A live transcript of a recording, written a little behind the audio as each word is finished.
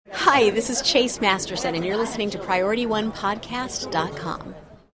Hi, this is Chase Masterson, and you're listening to PriorityOnePodcast.com.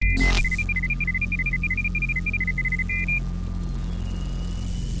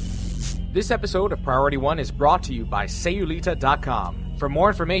 This episode of Priority One is brought to you by Sayulita.com. For more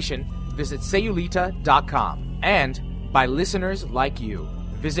information, visit Sayulita.com. And by listeners like you.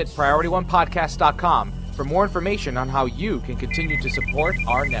 Visit PriorityOnePodcast.com for more information on how you can continue to support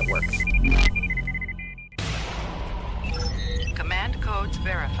our network. Command codes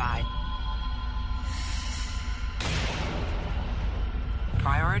verified.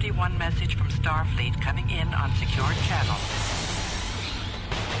 Priority One message from Starfleet coming in on secured channel.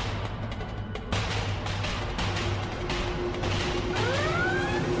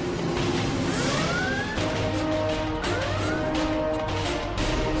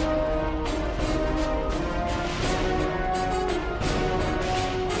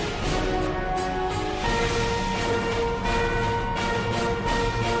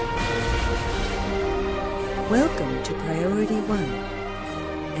 Welcome to Priority One.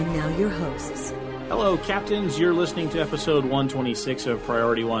 And now your hosts. Hello, Captains. You're listening to episode 126 of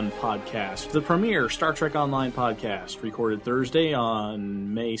Priority One Podcast, the premier Star Trek Online podcast, recorded Thursday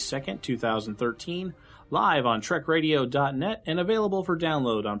on May 2nd, 2013, live on TrekRadio.net and available for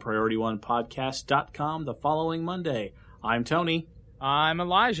download on PriorityOnePodcast.com the following Monday. I'm Tony. I'm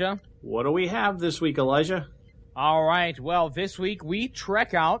Elijah. What do we have this week, Elijah? All right, well, this week we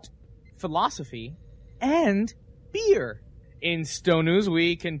trek out philosophy and beer. In Stone News,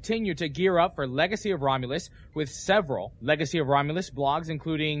 we continue to gear up for Legacy of Romulus with several Legacy of Romulus blogs,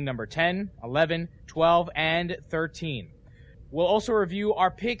 including number 10, 11, 12, and 13. We'll also review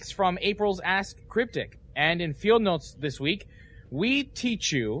our picks from April's Ask Cryptic. And in Field Notes this week, we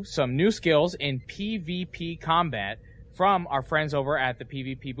teach you some new skills in PvP combat from our friends over at the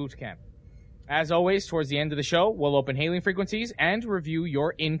PvP Bootcamp. As always, towards the end of the show, we'll open hailing frequencies and review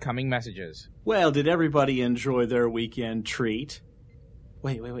your incoming messages. Well, did everybody enjoy their weekend treat?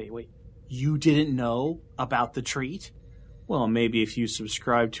 Wait. You didn't know about the treat? Well, maybe if you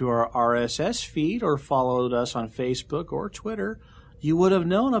subscribed to our RSS feed or followed us on Facebook or Twitter, you would have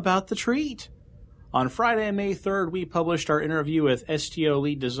known about the treat. On Friday, May 3rd, we published our interview with STO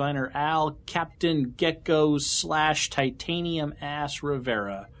lead designer Al Captain Gecko/Titanium Ass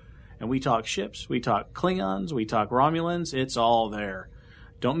Rivera. And we talk ships, we talk Klingons, we talk Romulans, it's all there.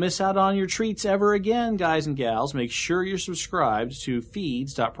 Don't miss out on your treats ever again, guys and gals. Make sure you're subscribed to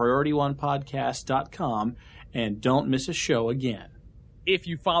feeds.PriorityOnePodcast.com and don't miss a show again. If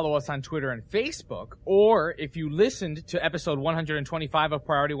you follow us on Twitter and Facebook, or if you listened to episode 125 of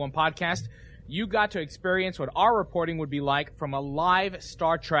Priority One Podcast, you got to experience what our reporting would be like from a live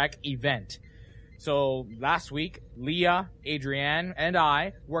Star Trek event. So last week, Leah, Adrienne, and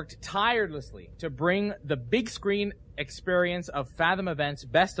I worked tirelessly to bring the big screen experience of Fathom Events'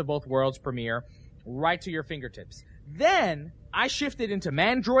 Best of Both Worlds premiere right to your fingertips. Then I shifted into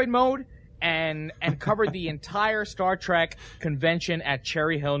Mandroid mode and covered the entire Star Trek convention at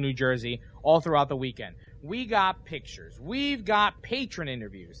Cherry Hill, New Jersey, all throughout the weekend. We got pictures. We've got patron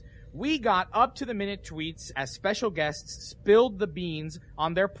interviews. We got up-to-the-minute tweets as special guests spilled the beans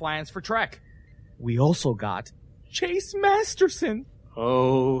on their plans for Trek. We also got Chase Masterson.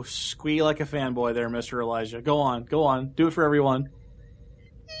 Oh, squee like a fanboy there, Mr. Elijah. Go on. Do it for everyone.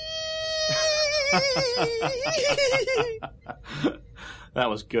 That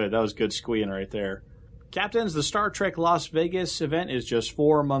was good squeeing right there. Captains, the Star Trek Las Vegas event is just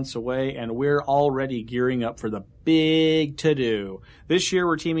 4 months away, and we're already gearing up for the big to-do. This year,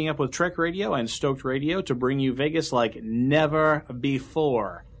 we're teaming up with Trek Radio and Stoked Radio to bring you Vegas like never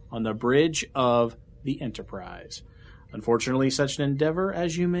before on the bridge of the Enterprise. Unfortunately, such an endeavor,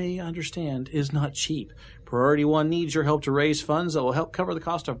 as you may understand, is not cheap. Priority One needs your help to raise funds that will help cover the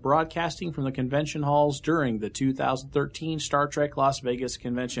cost of broadcasting from the convention halls during the 2013 Star Trek Las Vegas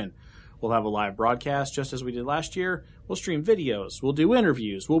convention. We'll have a live broadcast just as we did last year. We'll stream videos. We'll do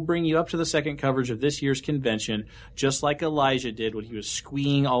interviews. We'll bring you up to the second coverage of this year's convention, just like Elijah did when he was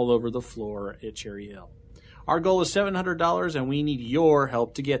squeeing all over the floor at Cherry Hill. Our goal is $700, and we need your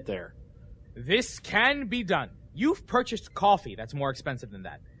help to get there. This can be done. You've purchased coffee that's more expensive than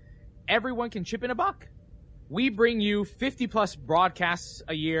that. Everyone can chip in $1. We bring you 50-plus broadcasts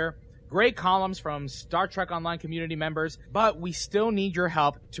a year, great columns from Star Trek Online community members, but we still need your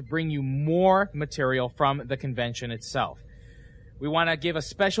help to bring you more material from the convention itself. We want to give a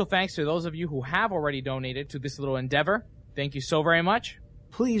special thanks to those of you who have already donated to this little endeavor. Thank you so very much.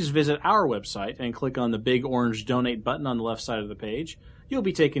 Please visit our website and click on the big orange donate button on the left side of the page. You'll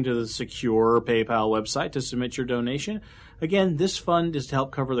be taken to the secure PayPal website to submit your donation. Again, this fund is to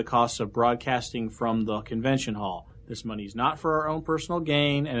help cover the costs of broadcasting from the convention hall. This money is not for our own personal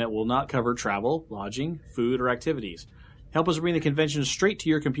gain, and it will not cover travel, lodging, food, or activities. Help us bring the convention straight to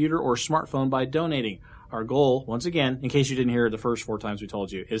your computer or smartphone by donating. Our goal, once again, in case you didn't hear it the first 4 times we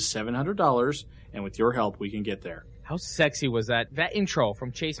told you, is $700, and with your help, we can get there. How sexy was that? That intro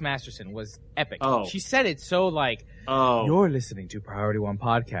from Chase Masterson was epic. Oh. She said it so like, you're listening to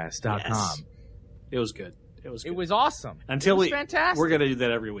PriorityOnePodcast.com. Yes. It was good. It was awesome. It was fantastic. We're going to do that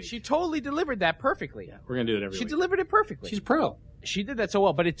every week. She totally delivered that perfectly. Yeah, we're going to do it every week. She delivered it perfectly. She's pro. She did that so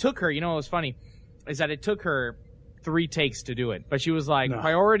well, but it took her, you know what was funny, is that it took her 3 takes to do it. But she was like,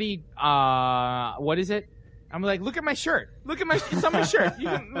 priority, what is it? I'm like, look at my shirt. It's on my shirt. You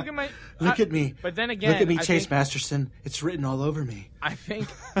can look at my... Look at me. But then again... Look at me, Chase Masterson. It's written all over me. I think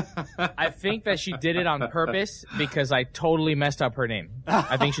that she did it on purpose because I totally messed up her name.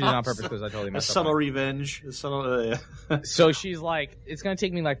 I think she did it on purpose because I totally messed up her name. Revenge. A subtle, So she's like, it's going to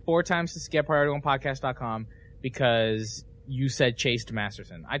take me like 4 times to skip PriorityOnePodcast.com because you said Chase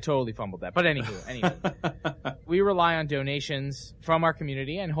Masterson. I totally fumbled that. But anywho, we rely on donations from our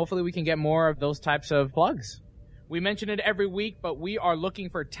community, and hopefully we can get more of those types of plugs. We mention it every week, but we are looking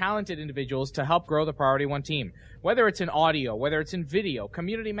for talented individuals to help grow the Priority One team. Whether it's in audio, whether it's in video,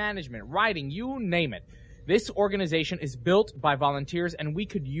 community management, writing, you name it. This organization is built by volunteers, and we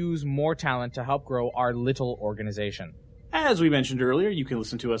could use more talent to help grow our little organization. As we mentioned earlier, you can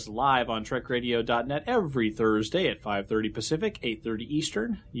listen to us live on TrekRadio.net every Thursday at 5:30 Pacific, 8:30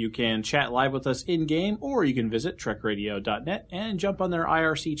 Eastern. You can chat live with us in-game, or you can visit TrekRadio.net and jump on their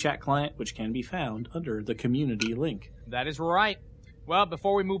IRC chat client, which can be found under the community link. That is right. Well,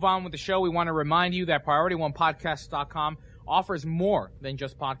 before we move on with the show, we want to remind you that PriorityOnePodcast.com offers more than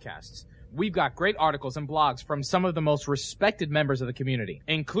just podcasts. We've got great articles and blogs from some of the most respected members of the community,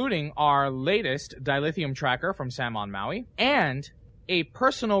 including our latest dilithium tracker from Sam on Maui, and a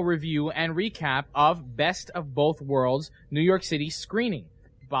personal review and recap of Best of Both Worlds New York City screening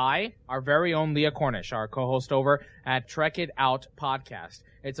by our very own Leah Cornish, our co-host over at Trek It Out podcast.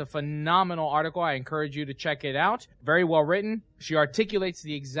 It's a phenomenal article. I encourage you to check it out. Very well written. She articulates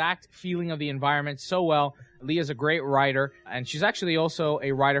the exact feeling of the environment so well. Leah's a great writer, and she's actually also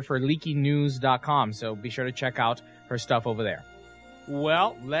a writer for LeakyNews.com, so be sure to check out her stuff over there.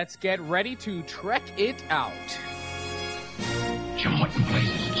 Well, let's get ready to Trek It Out. Jim, what in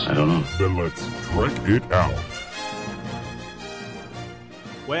places? I don't know. Then let's Trek It Out.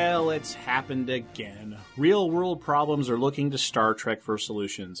 Well, it's happened again. Real-world problems are looking to Star Trek for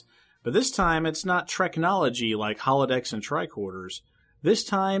solutions. But this time, it's not Treknology like holodecks and tricorders. This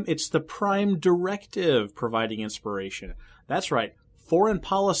time, it's the Prime Directive providing inspiration. That's right, foreign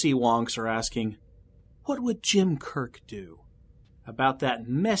policy wonks are asking, what would Jim Kirk do about that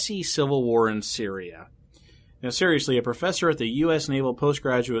messy civil war in Syria? Now seriously, a professor at the U.S. Naval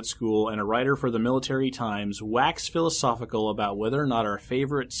Postgraduate School and a writer for the Military Times wax philosophical about whether or not our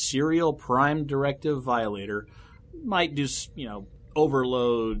favorite serial Prime Directive violator might do,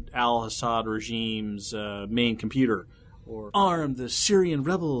 overload al-Assad regime's main computer, or arm the Syrian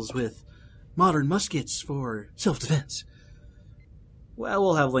rebels with modern muskets for self-defense. Well,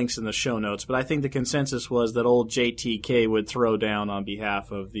 we'll have links in the show notes, but I think the consensus was that old JTK would throw down on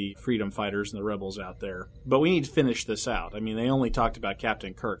behalf of the freedom fighters and the rebels out there. But we need to finish this out. I mean, they only talked about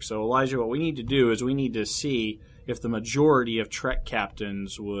Captain Kirk. So, Elijah, what we need to do is we need to see if the majority of Trek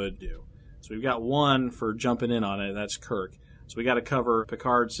captains would do. So we've got one for jumping in on it. That's Kirk. So we got to cover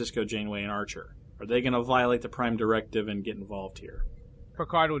Picard, Sisko, Janeway, and Archer. Are they going to violate the Prime Directive and get involved here?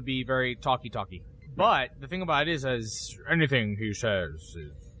 Picard would be very talky-talky. But the thing about it is, as anything he says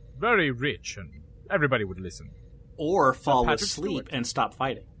is very rich, and everybody would listen. Or fall Patrick asleep Stewart. and stop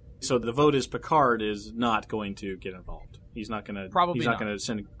fighting. So the vote is Picard is not going to get involved. He's not going to. Probably He's not not. going to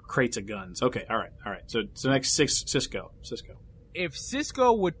send crates of guns. Okay, all right. So next Sisko. If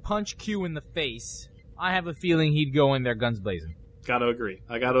Sisko would punch Q in the face, I have a feeling he'd go in there guns blazing. Got to agree.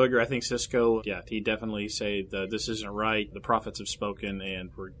 I think Sisko, he'd definitely say this isn't right. The prophets have spoken, and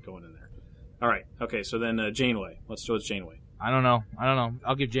we're going in there. All right. Okay. So then Janeway. What's Janeway? I don't know.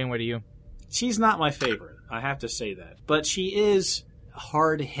 I'll give Janeway to you. She's not my favorite. I have to say that, but she is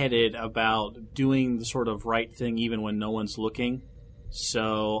hard-headed about doing the sort of right thing even when no one's looking.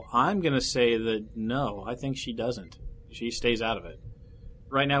 So I'm going to say that no, I think she doesn't. She stays out of it.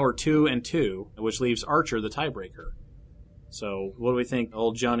 Right now we're 2-2, which leaves Archer the tiebreaker. So what do we think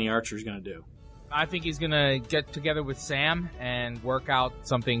old Johnny Archer's going to do? I think he's going to get together with Sam and work out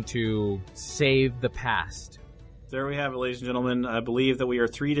something to save the past. There we have it, ladies and gentlemen. I believe that we are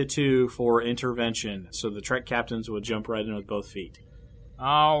 3-2 for intervention. So the Trek captains will jump right in with both feet.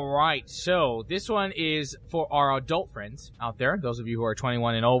 All right. So this one is for our adult friends out there, those of you who are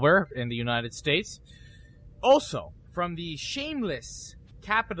 21 and over in the United States. Also, from the shameless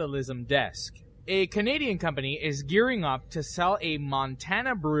capitalism desk. A Canadian company is gearing up to sell a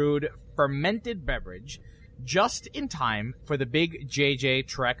Montana-brewed fermented beverage just in time for the big JJ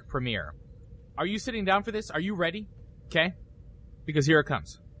Trek premiere. Are you sitting down for this? Are you ready? Okay? Because here it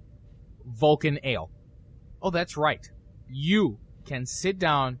comes. Vulcan Ale. Oh, that's right. You can sit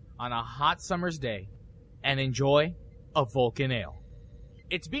down on a hot summer's day and enjoy a Vulcan Ale.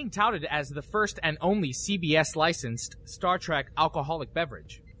 It's being touted as the first and only CBS-licensed Star Trek alcoholic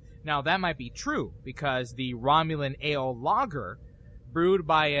beverage. Now, that might be true because the Romulan Ale Lager, brewed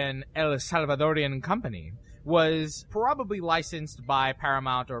by an El Salvadorian company, was probably licensed by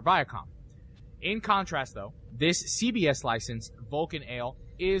Paramount or Viacom. In contrast, though, this CBS-licensed Vulcan Ale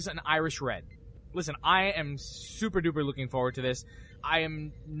is an Irish Red. Listen, I am super-duper looking forward to this. I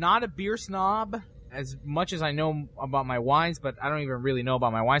am not a beer snob as much as I know about my wines, but I don't even really know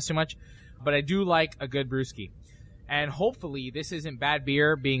about my wines too much. But I do like a good brewski. And hopefully this isn't bad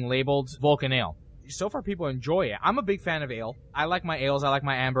beer being labeled Vulcan Ale. So far, people enjoy it. I'm a big fan of ale. I like my ales. I like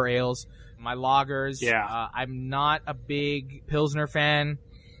my amber ales, my lagers. Yeah. I'm not a big Pilsner fan.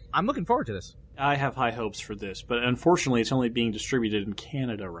 I'm looking forward to this. I have high hopes for this, but unfortunately it's only being distributed in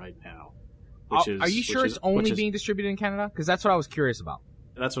Canada right now. Are you sure it's only being distributed in Canada? Because that's what I was curious about.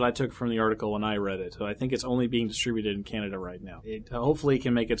 That's what I took from the article when I read it. So I think it's only being distributed in Canada right now. It hopefully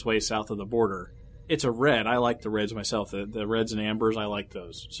can make its way south of the border. It's a red. I like the reds myself. The reds and ambers, I like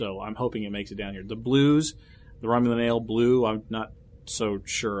those. So I'm hoping it makes it down here. The blues, the Romulan Ale blue, I'm not so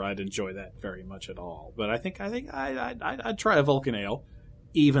sure I'd enjoy that very much at all. But I think I'd try a Vulcan Ale,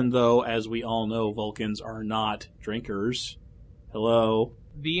 even though, as we all know, Vulcans are not drinkers. Hello.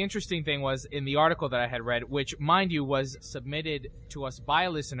 The interesting thing was, in the article that I had read, which, mind you, was submitted to us by a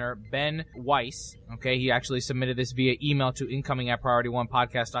listener, Ben Weiss. Okay, he actually submitted this via email to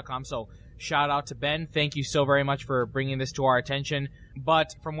incoming@PriorityOnePodcast.com. So shout out to Ben. Thank you so very much for bringing this to our attention.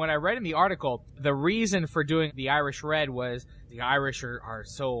 But from what I read in the article, the reason for doing the Irish Red was the Irish are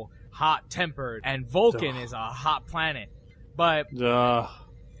so hot-tempered, and Vulcan is a hot planet. But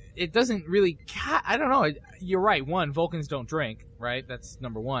it doesn't really... I don't know. You're right. One, Vulcans don't drink, right? That's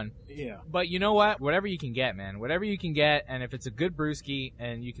number one. Yeah. But you know what? Whatever you can get, man. Whatever you can get, and if it's a good brewski,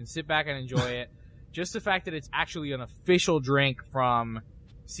 and you can sit back and enjoy it, just the fact that it's actually an official drink from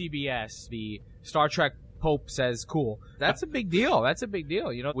CBS, the Star Trek Pope says cool. That's a big deal. That's a big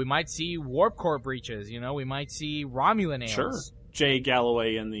deal. You know, we might see warp core breaches. You know, we might see Romulan ales. Sure. Jay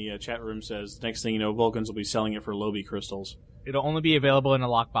Galloway in the chat room says, next thing you know, Vulcans will be selling it for Lobe crystals. It'll only be available in a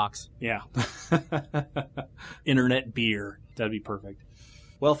lockbox. Yeah. Internet beer. That'd be perfect.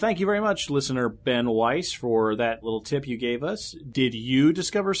 Well, thank you very much, listener Ben Weiss, for that little tip you gave us. Did you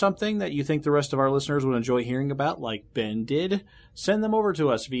discover something that you think the rest of our listeners would enjoy hearing about, like Ben did? Send them over to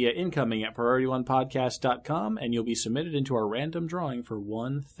us via incoming@PriorityOnePodcast.com, and you'll be submitted into our random drawing for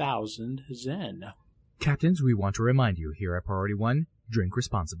 1,000 Zen. Captains, we want to remind you here at Priority One, drink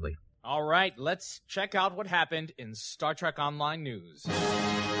responsibly. All right, let's check out what happened in Star Trek Online news.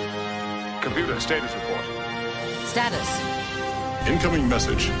 Computer status report. Status. Incoming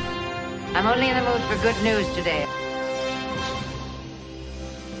message. I'm only in the mood for good news today.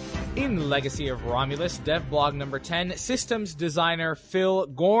 In Legacy of Romulus, devblog number 10, systems designer Phil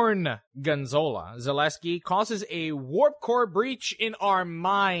Gorgonzola Zaleski causes a warp core breach in our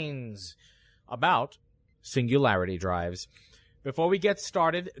minds about singularity drives. Before we get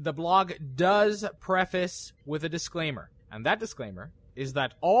started, the blog does preface with a disclaimer, and that disclaimer is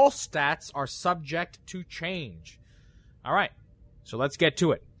that all stats are subject to change. All right, so let's get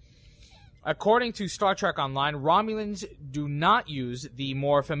to it. According to Star Trek Online, Romulans do not use the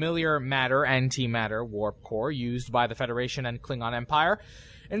more familiar matter-antimatter warp core used by the Federation and Klingon Empire.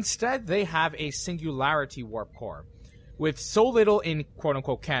 Instead, they have a singularity warp core. With so little in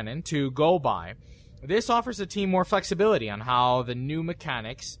quote-unquote canon to go by, this offers the team more flexibility on how the new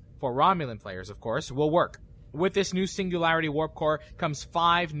mechanics, for Romulan players of course, will work. With this new Singularity Warp Core comes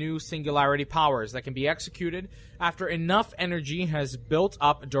 5 new Singularity powers that can be executed after enough energy has built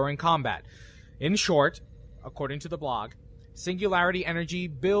up during combat. In short, according to the blog, Singularity energy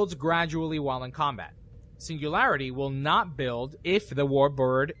builds gradually while in combat. Singularity will not build if the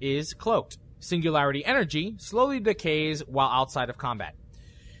Warbird is cloaked. Singularity energy slowly decays while outside of combat.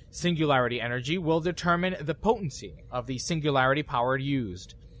 Singularity energy will determine the potency of the Singularity power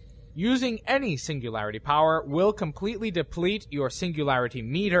used. Using any Singularity power will completely deplete your Singularity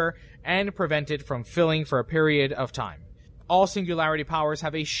meter and prevent it from filling for a period of time. All Singularity powers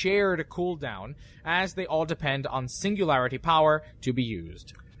have a shared cooldown, as they all depend on Singularity power to be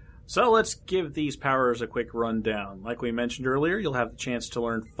used. So let's give these powers a quick rundown. Like we mentioned earlier, you'll have the chance to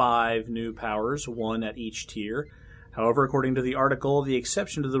learn 5 new powers, 1 at each tier. However, according to the article, the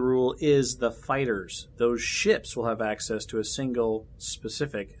exception to the rule is the fighters. Those ships will have access to a single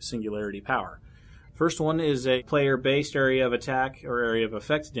specific singularity power. First one is a player-based area of attack or area of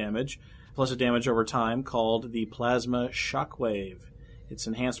effect damage, plus a damage over time called the Plasma Shockwave. It's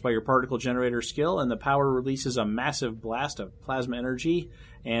enhanced by your particle generator skill, and the power releases a massive blast of plasma energy,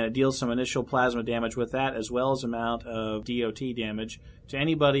 and it deals some initial plasma damage with that, as well as amount of DOT damage to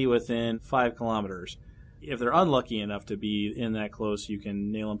anybody within 5 kilometers. If they're unlucky enough to be in that close, you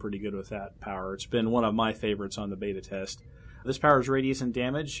can nail them pretty good with that power. It's been one of my favorites on the beta test. This power's radius and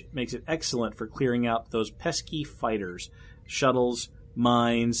damage makes it excellent for clearing out those pesky fighters, shuttles,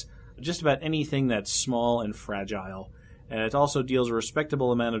 mines, just about anything that's small and fragile. And it also deals a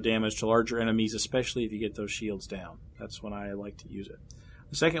respectable amount of damage to larger enemies, especially if you get those shields down. That's when I like to use it.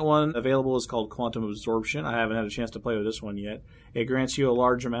 The second one available is called Quantum Absorption. I haven't had a chance to play with this one yet. It grants you a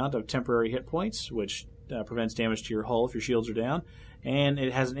large amount of temporary hit points, which prevents damage to your hull if your shields are down. And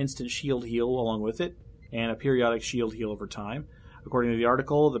it has an instant shield heal along with it, and a periodic shield heal over time. According to the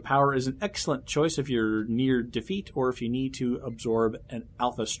article, the power is an excellent choice if you're near defeat or if you need to absorb an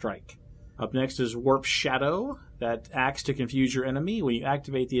alpha strike. Up next is Warp Shadow, that acts to confuse your enemy. When you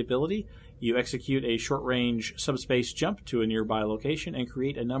activate the ability, you execute a short-range subspace jump to a nearby location and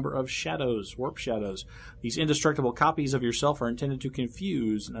create a number of shadows, warp shadows. These indestructible copies of yourself are intended to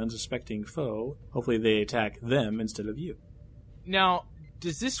confuse an unsuspecting foe. Hopefully they attack them instead of you. Now,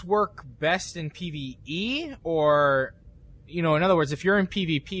 does this work best in PvE, or, in other words, if you're in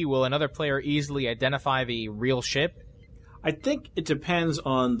PvP, will another player easily identify the real ship? I think it depends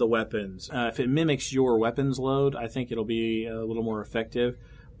on the weapons. If it mimics your weapons load, I think it'll be a little more effective.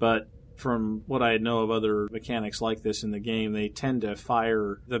 But from what I know of other mechanics like this in the game, they tend to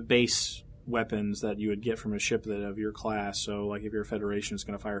fire the base weapons that you would get from a ship that of your class. So, like if you're a Federation, it's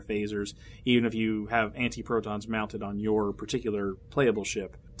going to fire phasers, even if you have anti-protons mounted on your particular playable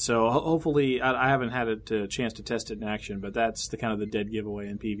ship. So hopefully, I haven't had a chance to test it in action, but that's the kind of the dead giveaway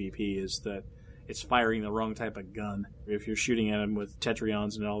in PvP is that it's firing the wrong type of gun. If you're shooting at them with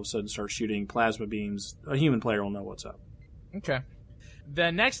Tetrions and all of a sudden start shooting plasma beams, a human player will know what's up. Okay.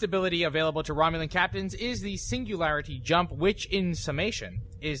 The next ability available to Romulan captains is the Singularity Jump, which, in summation,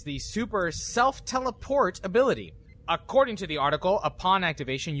 is the super self-teleport ability. According to the article, upon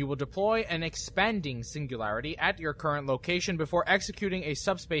activation, you will deploy an expanding singularity at your current location before executing a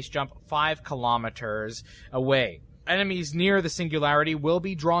subspace jump 5 kilometers away. Enemies near the singularity will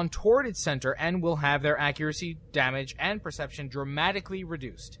be drawn toward its center and will have their accuracy, damage, and perception dramatically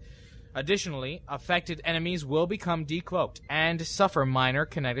reduced. Additionally, affected enemies will become decloaked and suffer minor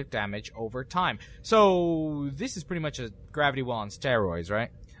kinetic damage over time. So, this is pretty much a gravity well on steroids, right?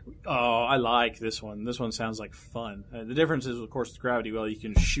 Oh, I like this one. This one sounds like fun. The difference is, of course, the gravity well, you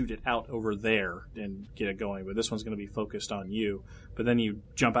can shoot it out over there and get it going, but this one's going to be focused on you. But then you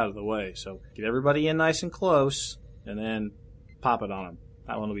jump out of the way. So, get everybody in nice and close, and then pop it on them.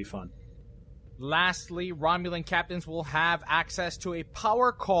 That one will be fun. Lastly, Romulan captains will have access to a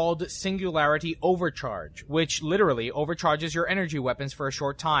power called Singularity Overcharge, which literally overcharges your energy weapons for a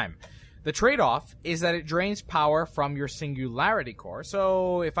short time. The trade-off is that it drains power from your Singularity core,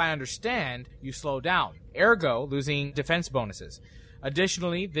 so if I understand, you slow down, ergo losing defense bonuses.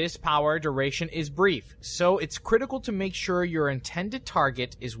 Additionally, this power duration is brief, so it's critical to make sure your intended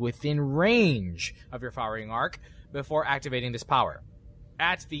target is within range of your firing arc before activating this power.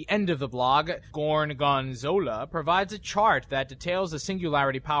 At the end of the blog, Gorgonzola provides a chart that details the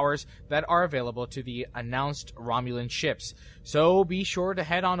singularity powers that are available to the announced Romulan ships. So be sure to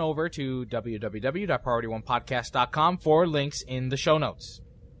head on over to www.PriorityOnePodcast.com for links in the show notes.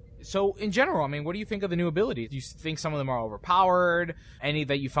 So in general, what do you think of the new abilities? Do you think some of them are overpowered? Any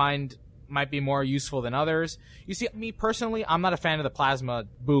that you find might be more useful than others? You see, me personally, I'm not a fan of the plasma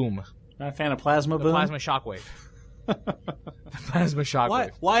boom. Not a fan of plasma boom? The plasma shockwave. The plasma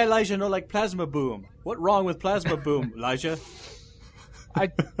shockwave. Why Elijah no like plasma boom? What wrong with plasma boom, Elijah? I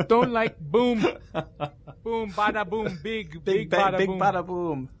don't like boom. Boom, bada boom, big bada boom. Big bada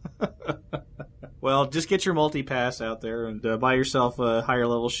boom. Well, just get your multi-pass out there and buy yourself a higher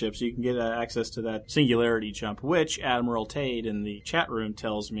level ship so you can get access to that singularity jump, which Admiral Tade in the chat room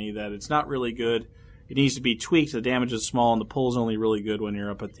tells me that it's not really good. It needs to be tweaked. The damage is small, and the pull's only really good when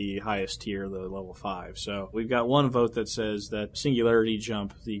you're up at the highest tier, the level 5. So we've got one vote that says that Singularity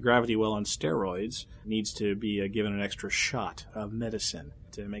Jump, the gravity well on steroids, needs to be given an extra shot of medicine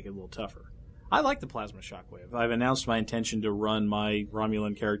to make it a little tougher. I like the Plasma Shockwave. I've announced my intention to run my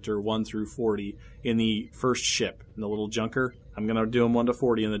Romulan character 1 through 40 in the first ship, in the little junker. I'm going to do them 1 to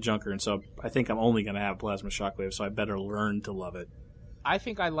 40 in the junker, and so I think I'm only going to have Plasma Shockwave, so I better learn to love it. I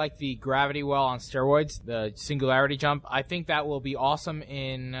think I like the gravity well on steroids, the singularity jump. I think that will be awesome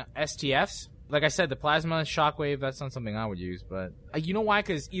in STFs. Like I said, the plasma shockwave, that's not something I would use, but you know why?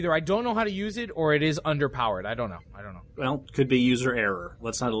 Because either I don't know how to use it or it is underpowered. I don't know. Well, could be user error.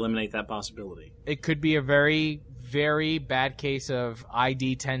 Let's not eliminate that possibility. It could be a very, very bad case of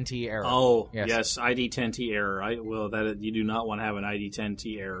ID10T error. Oh, yes, ID10T error. You do not want to have an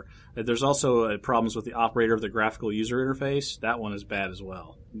ID10T error. There's also problems with the operator of the graphical user interface. That one is bad as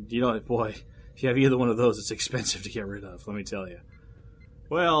well. You know, boy, if you have either one of those, it's expensive to get rid of, let me tell you.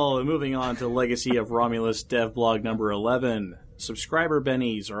 Well, moving on to Legacy of Romulus Devblog number 11. Subscriber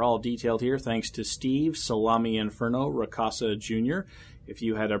bennies are all detailed here thanks to Steve, Salami Inferno, Rakasa Jr. If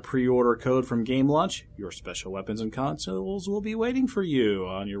you had a pre-order code from Game Launch, your special weapons and consoles will be waiting for you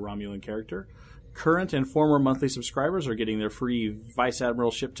on your Romulan character. Current and former monthly subscribers are getting their free Vice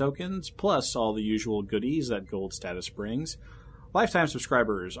Admiral ship tokens, plus all the usual goodies that gold status brings. Lifetime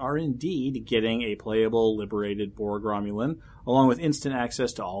subscribers are indeed getting a playable liberated Borg Romulan, along with instant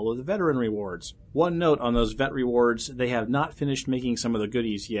access to all of the veteran rewards. One note on those vet rewards, they have not finished making some of the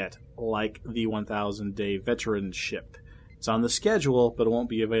goodies yet, like the 1,000-day veteran ship. It's on the schedule, but it won't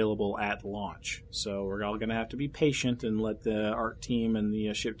be available at launch. So we're all going to have to be patient and let the art team and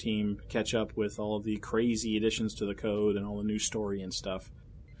the ship team catch up with all of the crazy additions to the code and all the new story and stuff.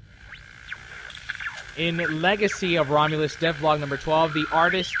 In Legacy of Romulus Devblog number 12, the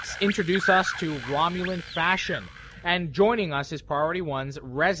artists introduce us to Romulan fashion. And joining us is Priority One's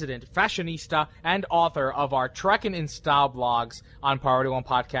resident fashionista and author of our Trekkin' in Style blogs on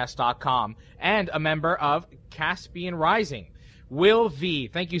PriorityOnePodcast.com, and a member of Caspian Rising, Will V.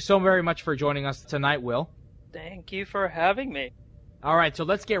 Thank you so very much for joining us tonight, Will. Thank you for having me. All right, so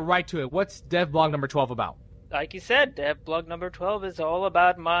let's get right to it. What's Devblog number 12 about? Like you said, Devblog number 12 is all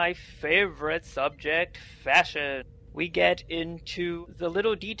about my favorite subject, fashion. We get into the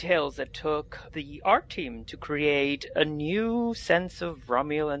little details that took the art team to create a new sense of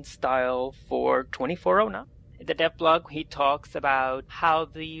Romulan style for 2409. In the Devblog, he talks about how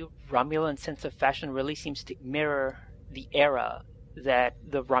the Romulan sense of fashion really seems to mirror the era that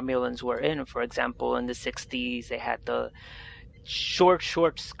the Romulans were in. For example, in the 60s, they had the short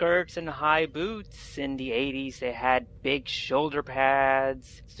skirts and high boots. In the 80s, they had big shoulder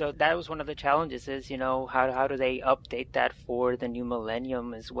pads. So that was one of the challenges is, how do they update that for the new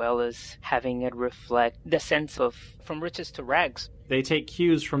millennium, as well as having it reflect the sense of from riches to rags. They take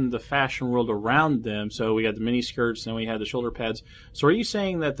cues from the fashion world around them. So we got the mini skirts, and we had the shoulder pads. So are you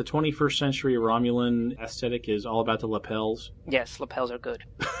saying that the 21st century Romulan aesthetic is all about the lapels? Yes, lapels are good.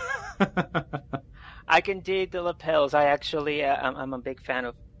 I can dig the lapels. I actually, I'm a big fan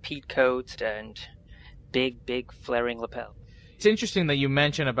of peat coats and big flaring lapels. It's interesting that you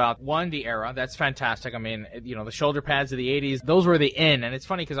mention about, one, the era. That's fantastic. I mean, the shoulder pads of the 80s, those were the in. And it's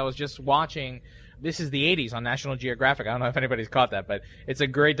funny because I was just watching This is the 80s on National Geographic. I don't know if anybody's caught that, but it's a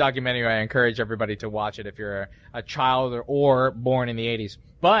great documentary. I encourage everybody to watch it if you're a child or born in the 80s.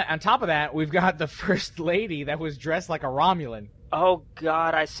 But on top of that, we've got the First Lady that was dressed like a Romulan. Oh,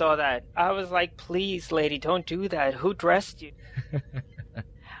 God, I saw that. I was like, please, lady, don't do that. Who dressed you?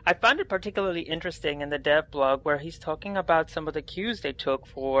 I found it particularly interesting in the dev blog where he's talking about some of the cues they took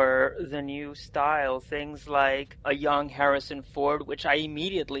for the new style. Things like a young Harrison Ford, which I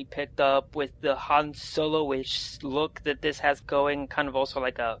immediately picked up with the Han Solo-ish look that this has going, kind of also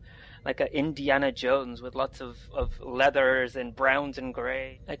like a Indiana Jones with lots of leathers and browns and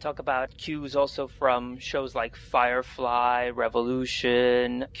gray. I talk about cues also from shows like Firefly,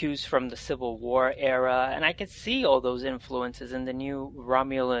 Revolution, cues from the Civil War era, and I can see all those influences in the new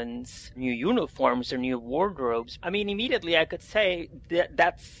Romulans' new uniforms, their new wardrobes. I mean, immediately I could say that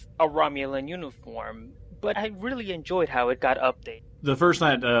that's a Romulan uniform, but I really enjoyed how it got updated. The first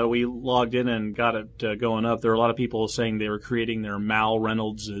night we logged in and got it going up, there were a lot of people saying they were creating their Mal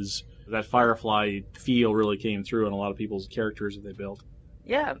Reynoldses. That Firefly feel really came through in a lot of people's characters that they built.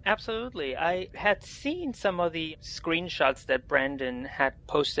 Yeah, absolutely. I had seen some of the screenshots that Brandon had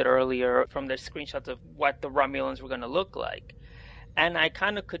posted earlier from the screenshots of what the Romulans were going to look like. And I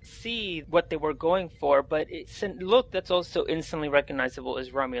kind of could see what they were going for, but it's a look that's also instantly recognizable as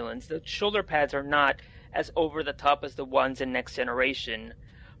Romulans. The shoulder pads are not as over the top as the ones in Next Generation,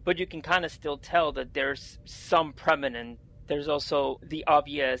 but you can kind of still tell that there's some prominent. There's also the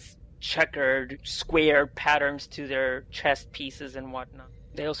obvious checkered, square patterns to their chest pieces and whatnot.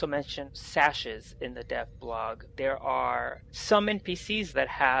 They also mention sashes in the dev blog. There are some NPCs that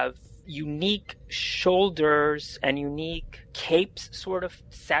have unique shoulders and unique capes sort of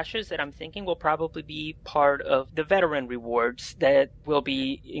sashes that I'm thinking will probably be part of the veteran rewards that will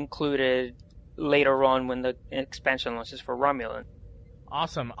be included later on when the expansion launches for Romulan.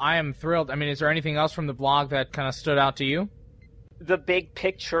 Awesome. I am thrilled. I mean, is there anything else from the blog that kind of stood out to you? The big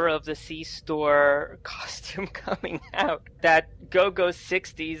picture of the C-Store costume coming out. That Go-Go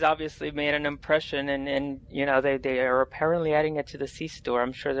 60s obviously made an impression, and you know, they are apparently adding it to the C-Store.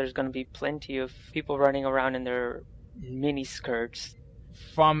 I'm sure there's going to be plenty of people running around in their mini skirts.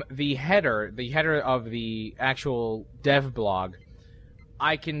 From the header of the actual dev blog,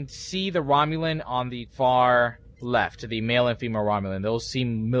 I can see the Romulan on the far left, the male and female Romulan. Those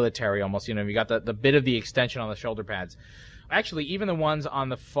seem military almost. You know, you got the bit of the extension on the shoulder pads. Actually, even the ones on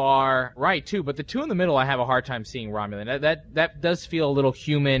the far right, too. But the two in the middle, I have a hard time seeing Romulan. That does feel a little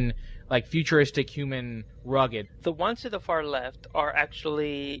human, like futuristic, human, rugged. The ones to the far left are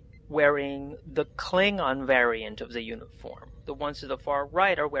actually wearing the Klingon variant of the uniform. The ones to the far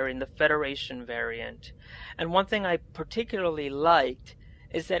right are wearing the Federation variant. And one thing I particularly liked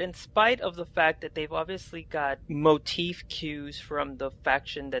is that in spite of the fact that they've obviously got motif cues from the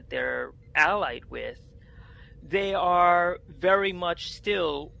faction that they're allied with, they are very much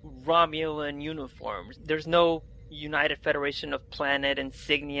still Romulan uniforms. There's no United Federation of Planet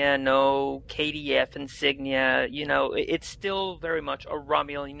insignia, no KDF insignia. You know, it's still very much a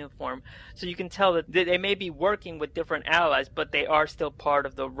Romulan uniform. So you can tell that they may be working with different allies, but they are still part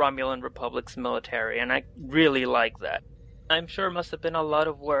of the Romulan Republic's military, and I really like that. I'm sure it must have been a lot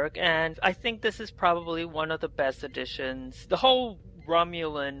of work, and I think this is probably one of the best additions. The whole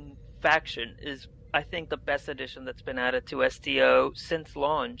Romulan faction is, I think, the best addition that's been added to STO since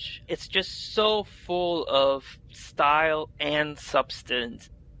launch. It's just so full of style and substance.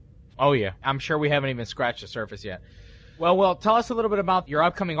 Oh, yeah. I'm sure we haven't even scratched the surface yet. Well, tell us a little bit about your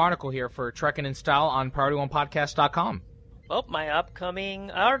upcoming article here for Trekkin' in Style on PriorityOnePodcast.com. Well, my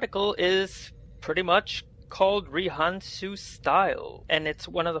upcoming article is pretty much called Rihansu Style. And it's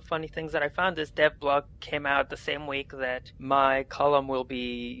one of the funny things that I found. This dev blog came out the same week that my column will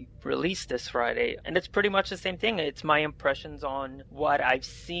be released this Friday. And it's pretty much the same thing. It's my impressions on what I've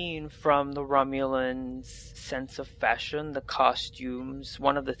seen from the Romulans' sense of fashion, the costumes.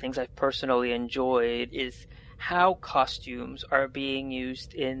 One of the things I've personally enjoyed is how costumes are being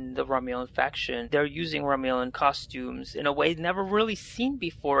used in the Romulan faction. They're using Romulan costumes in a way never really seen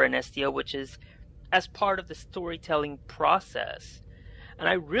before in STO, which is as part of the storytelling process. And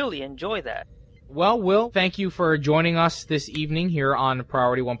I really enjoy that. Well, Will, thank you for joining us this evening here on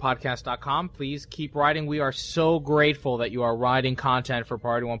PriorityOnePodcast.com. Please keep writing. We are so grateful that you are writing content for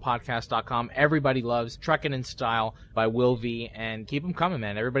PriorityOnePodcast.com. Everybody loves Trekkin' in Style by Will V, and keep them coming,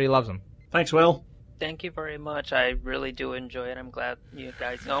 man. Everybody loves them. Thanks, Will. Thank you very much. I really do enjoy it. I'm glad you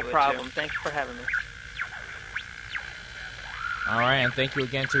guys No problem. Thank you for having me. All right, and thank you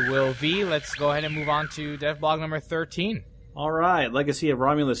again to Will V. Let's go ahead and move on to devblog number 13. All right, Legacy of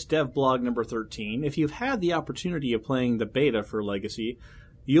Romulus devblog number 13. If you've had the opportunity of playing the beta for Legacy,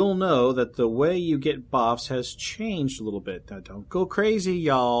 you'll know that the way you get buffs has changed a little bit. Now, don't go crazy,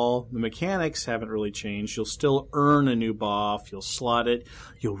 y'all. The mechanics haven't really changed. You'll still earn a new buff. You'll slot it.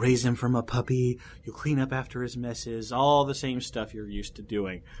 You'll raise him from a puppy. You'll clean up after his messes. All the same stuff you're used to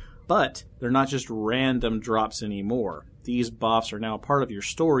doing. But they're not just random drops anymore. These buffs are now part of your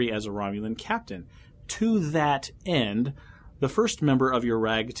story as a Romulan captain. To that end, the first member of your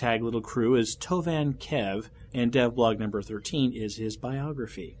ragtag little crew is Tovan Kev, and devblog number 13 is his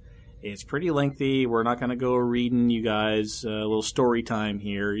biography. It's pretty lengthy. We're not going to go reading you guys a little story time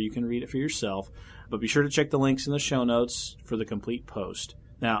here. You can read it for yourself. But be sure to check the links in the show notes for the complete post.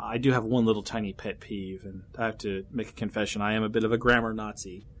 Now, I do have one little tiny pet peeve, and I have to make a confession. I am a bit of a grammar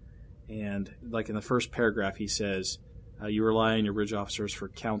Nazi. And like in the first paragraph, he says, you rely on your bridge officers for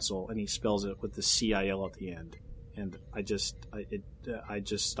counsel, and he spells it with the CIL at the end. And I just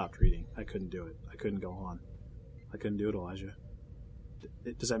stopped reading. I couldn't do it. I couldn't go on. I couldn't do it, Elijah.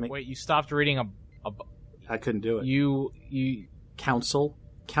 Does that make... Wait, you stopped reading I couldn't do it. You... Counsel?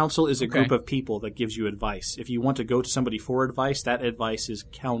 Counsel is a group of people that gives you advice. If you want to go to somebody for advice, that advice is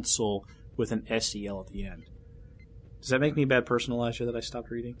counsel with an SEL at the end. Does that make me a bad person, Elijah, that I stopped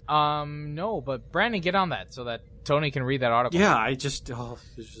reading? No, but Brandon, get on that so that Tony can read that article. Yeah, it's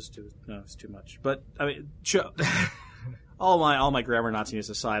too much. But I mean, all my grammar Naziness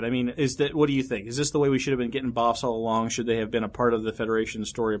aside, I mean, what do you think? Is this the way we should have been getting buffs all along? Should they have been a part of the Federation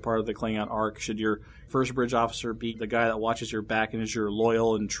story, a part of the Klingon arc? Should your first bridge officer be the guy that watches your back and is your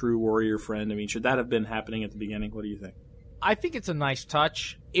loyal and true warrior friend? I mean, should that have been happening at the beginning? What do you think? I think it's a nice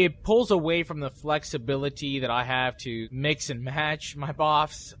touch. It pulls away from the flexibility that I have to mix and match my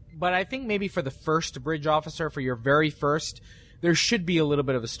buffs. But I think maybe for the first bridge officer, for your very first, there should be a little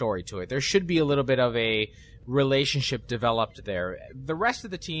bit of a story to it. There should be a little bit of a relationship developed there. The rest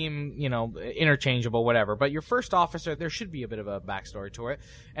of the team, interchangeable, whatever. But your first officer, there should be a bit of a backstory to it.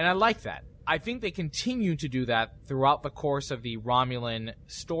 And I like that. I think they continue to do that throughout the course of the Romulan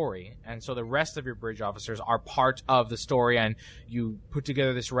story. And so the rest of your bridge officers are part of the story, and you put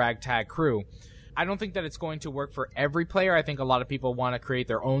together this ragtag crew. I don't think that it's going to work for every player. I think a lot of people want to create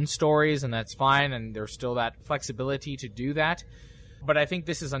their own stories, and that's fine, and there's still that flexibility to do that. But I think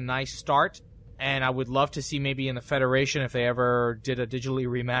this is a nice start, and I would love to see maybe in the Federation, if they ever did a digitally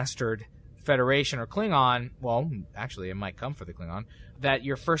remastered Federation or Klingon, well, actually it might come for the Klingon, that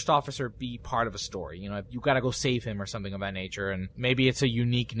your first officer be part of a story. You got to go save him or something of that nature, and maybe it's a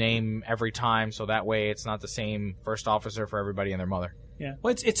unique name every time, so that way it's not the same first officer for everybody and their mother. Yeah,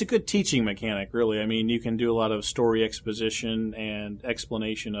 well, it's a good teaching mechanic, really. I mean, you can do a lot of story exposition and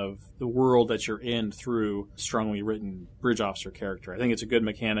explanation of the world that you're in through strongly written bridge officer character. I think it's a good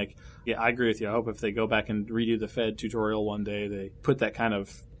mechanic. Yeah, I agree with you. I hope if they go back and redo the Fed tutorial one day, they put that kind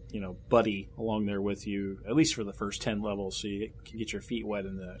of buddy along there with you, at least for the first 10 levels, so you can get your feet wet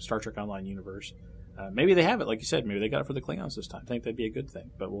in the Star Trek Online universe. Maybe they have it, like you said. Maybe they got it for the Klingons this time. I think that'd be a good thing,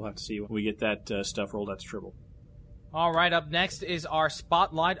 but we'll have to see when we get that stuff rolled out to Tribble. All right, up next is our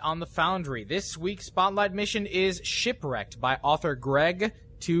Spotlight on the Foundry. This week's Spotlight mission is Shipwrecked by author Greg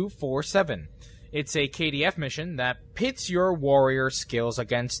 247. It's a KDF mission that pits your warrior skills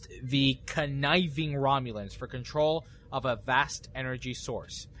against the conniving Romulans for control of a vast energy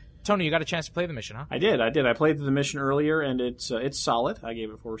source. Tony, you got a chance to play the mission, huh? I did. I played the mission earlier, and it's solid. I gave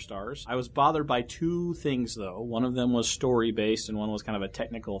it 4 stars. I was bothered by 2 things, though. One of them was story-based, and one was kind of a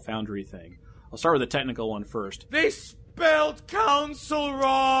technical Foundry thing. I'll start with the technical one first. They spelled council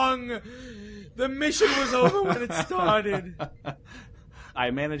wrong! The mission was over when it started.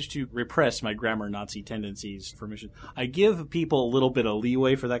 I managed to repress my grammar Nazi tendencies for mission. I give people a little bit of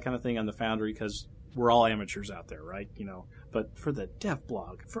leeway for that kind of thing on the Foundry because we're all amateurs out there, right? But for the dev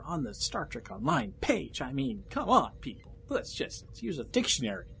blog, on the Star Trek Online page, I mean, come on, people. Let's use a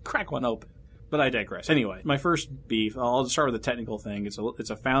dictionary. Crack one open. But I digress. Anyway, my first beef, I'll start with the technical thing. It's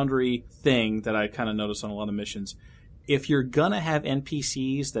a Foundry thing that I kind of notice on a lot of missions. If you're going to have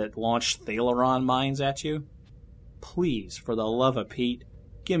NPCs that launch Thalaron mines at you, please, for the love of Pete,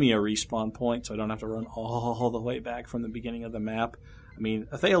 give me a respawn point so I don't have to run all the way back from the beginning of the map. I mean,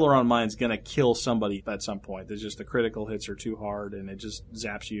 a Thalaron mine's going to kill somebody at some point. There's just the critical hits are too hard, and it just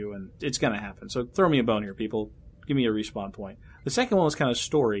zaps you, and it's going to happen. So throw me a bone here, people. Give me a respawn point. The second one was kind of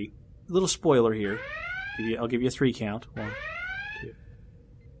story. Little spoiler here. I'll give you a 3 count. 1, 2,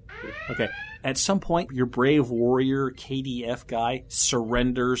 3. Okay. At some point, your brave warrior KDF guy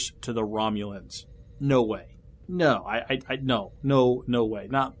surrenders to the Romulans. No way. No. No way.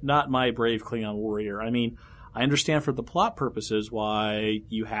 Not my brave Klingon warrior. I mean, I understand for the plot purposes why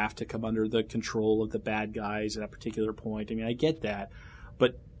you have to come under the control of the bad guys at a particular point. I mean, I get that.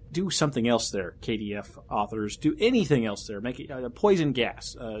 But do something else there, KDF authors. Do anything else there. Make it poison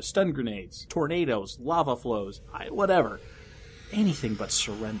gas, stun grenades, tornadoes, lava flows, whatever. Anything but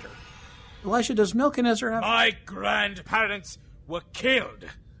surrender. Elijah, does Melchinezer have... My grandparents were killed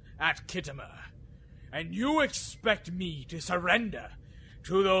at Khitomer, and you expect me to surrender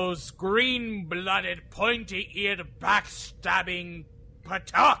to those green-blooded, pointy-eared, backstabbing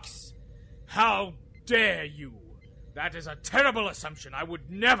Pataks? How dare you? That is a terrible assumption. I would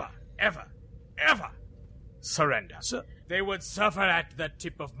never, ever, ever surrender. They would suffer at the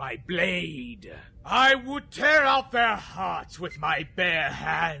tip of my blade. I would tear out their hearts with my bare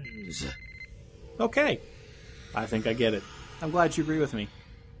hands. Okay. I think I get it. I'm glad you agree with me.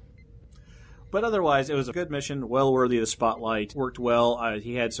 But otherwise, it was a good mission, well worthy of the spotlight. Worked well.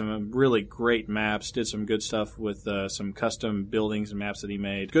 He had some really great maps, did some good stuff with some custom buildings and maps that he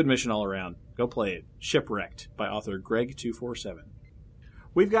made. Good mission all around. Go play it. Shipwrecked by author Greg 247.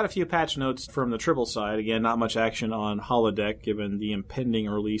 We've got a few patch notes from the Tribble side. Again, not much action on Holodeck given the impending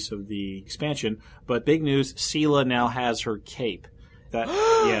release of the expansion. But big news, Sela now has her cape.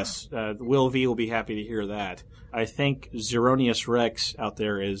 Yes, Will V will be happy to hear that. I think Zeronius Rex out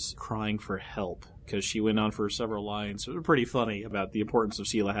there is crying for help because she went on for several lines. It was pretty funny about the importance of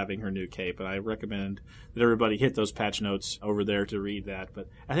Sela having her new cape, and I recommend that everybody hit those patch notes over there to read that. But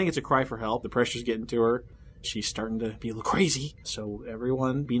I think it's a cry for help. The pressure's getting to her. She's starting to be a little crazy, so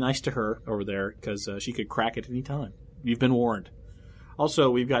everyone be nice to her over there because she could crack at any time. You've been warned.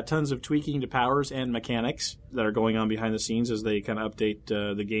 Also, we've got tons of tweaking to powers and mechanics that are going on behind the scenes as they kind of update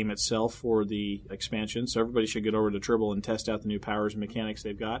the game itself for the expansion. So everybody should get over to Tribble and test out the new powers and mechanics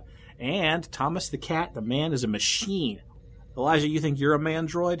they've got. And Thomas the Cat, the man is a machine. Elijah, you think you're a man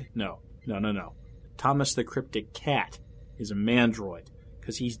droid? No. Thomas the Cryptic Cat is a Mandroid,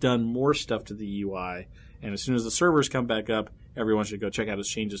 because he's done more stuff to the UI, and as soon as the servers come back up, everyone should go check out his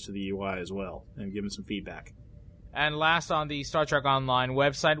changes to the UI as well and give him some feedback. And last on the Star Trek Online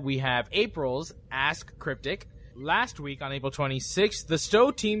website, we have April's Ask Cryptic. Last week, on April 26th, the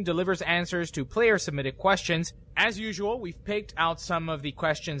Stowe team delivers answers to player-submitted questions. As usual, we've picked out some of the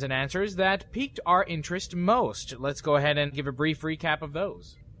questions and answers that piqued our interest most. Let's go ahead and give a brief recap of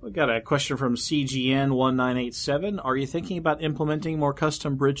those. We got a question from CGN1987. Are you thinking about implementing more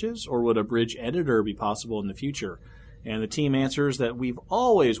custom bridges, or would a bridge editor be possible in the future? And the team answers that we've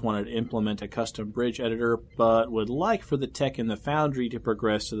always wanted to implement a custom bridge editor, but would like for the tech in the Foundry to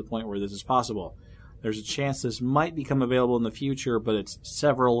progress to the point where this is possible. There's a chance this might become available in the future, but it's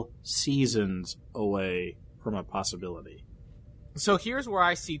several seasons away from a possibility. So here's where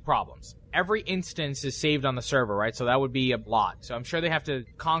I see problems. Every instance is saved on the server, right? So that would be a lot. So I'm sure they have to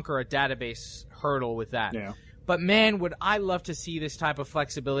conquer a database hurdle with that. Yeah. But man, would I love to see this type of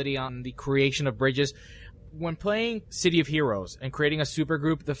flexibility on the creation of bridges. When playing City of Heroes and creating a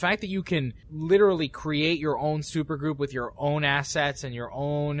supergroup, the fact that you can literally create your own supergroup with your own assets and your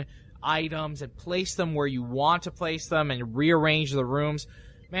own items and place them where you want to place them and rearrange the rooms,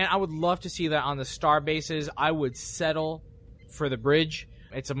 man, I would love to see that on the star bases. I would settle for the bridge.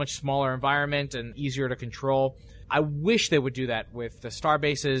 It's a much smaller environment and easier to control. I wish they would do that with the star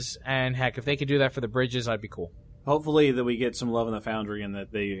bases, and heck, if they could do that for the bridges, I'd be cool. Hopefully that we get some love in the Foundry and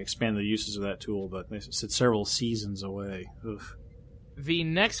that they expand the uses of that tool, but they said several seasons away. Oof. The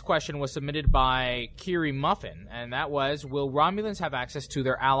next question was submitted by Kiri Muffin, and that was, will Romulans have access to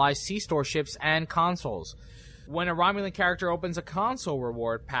their allies' C-Store ships and consoles? When a Romulan character opens a console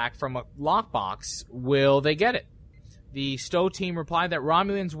reward pack from a lockbox, will they get it? The Stowe team replied that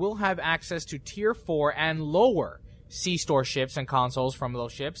Romulans will have access to Tier 4 and lower C-Store ships and consoles from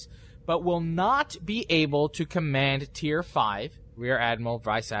those ships, but will not be able to command Tier 5, Rear Admiral,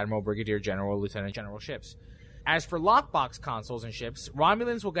 Vice Admiral, Brigadier General, Lieutenant General ships. As for lockbox consoles and ships,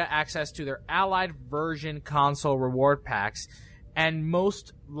 Romulans will get access to their Allied version console reward packs and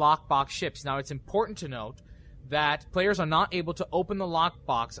most lockbox ships. Now, it's important to note that players are not able to open the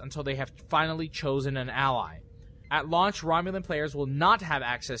lockbox until they have finally chosen an ally. At launch, Romulan players will not have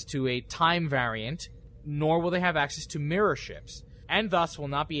access to a time variant, nor will they have access to mirror ships, and thus will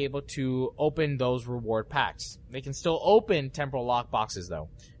not be able to open those reward packs. They can still open temporal lockboxes, though,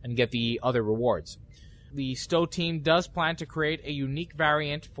 and get the other rewards. The Stowe team does plan to create a unique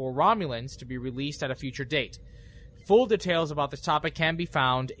variant for Romulans to be released at a future date. Full details about this topic can be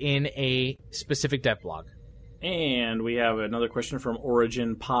found in a specific dev blog. And we have another question from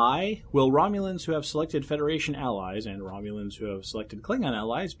Origin Pi. Will Romulans who have selected Federation allies and Romulans who have selected Klingon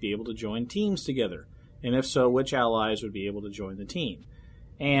allies be able to join teams together? And if so, which allies would be able to join the team?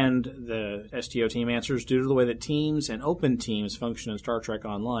 And the STO team answers, due to the way that teams and open teams function in Star Trek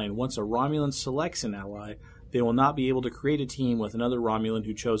Online, once a Romulan selects an ally, they will not be able to create a team with another Romulan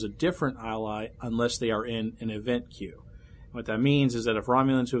who chose a different ally unless they are in an event queue. What that means is that if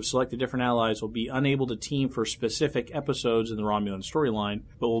Romulans who have selected different allies will be unable to team for specific episodes in the Romulan storyline,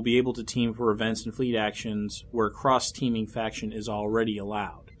 but will be able to team for events and fleet actions where cross-teaming faction is already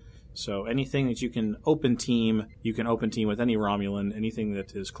allowed. So anything that you can open team with any Romulan. Anything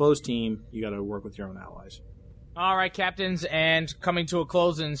that is closed team, you got to work with your own allies. All right, Captains, and coming to a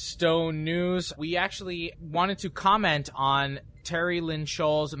close in Stowe news, we actually wanted to comment on Terry Lynn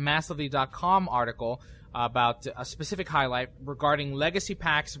Scholl's Massively.com article about a specific highlight regarding legacy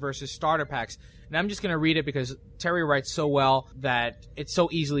packs versus starter packs. And I'm just going to read it because Terry writes so well that it's so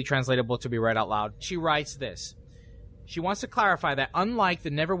easily translatable to be read out loud. She writes this. She wants to clarify that unlike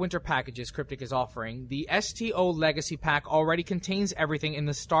the Neverwinter packages Cryptic is offering, the STO Legacy Pack already contains everything in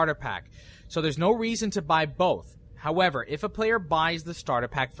the starter pack, so there's no reason to buy both. However, if a player buys the starter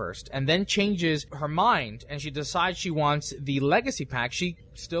pack first and then changes her mind and she decides she wants the Legacy Pack, she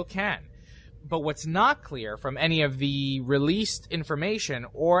still can. But what's not clear from any of the released information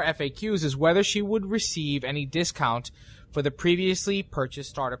or FAQs is whether she would receive any discount for the previously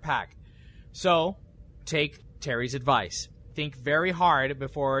purchased starter pack. So, take Terry's advice. Think very hard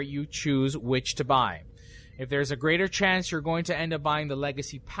before you choose which to buy. If there's a greater chance you're going to end up buying the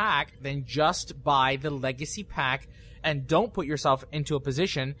Legacy Pack, then just buy the Legacy Pack and don't put yourself into a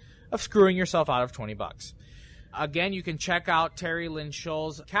position of screwing yourself out of $20. Again, you can check out Terry Lynn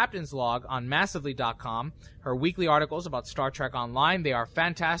Scholl's Captain's Log on Massively.com. Her weekly articles about Star Trek Online, they are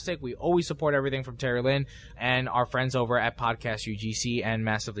fantastic. We always support everything from Terry Lynn and our friends over at Podcast UGC and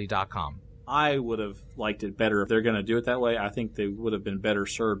Massively.com. I would have liked it better if they're going to do it that way. I think they would have been better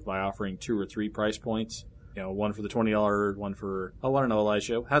served by offering 2 or 3 price points One for the $20, one for, I don't know,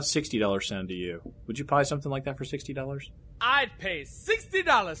 Elijah, how's $60 sound to you? Would you buy something like that for $60? I'd pay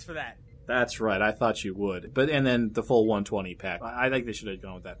 $60 for that. That's right. I thought you would. And then the full 120 pack. I think they should have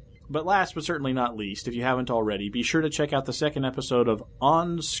gone with that. But last but certainly not least, if you haven't already, be sure to check out the second episode of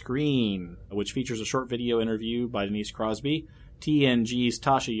On Screen, which features a short video interview by Denise Crosby, TNG's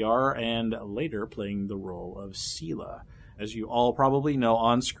Tasha Yar, and later playing the role of Sela. As you all probably know,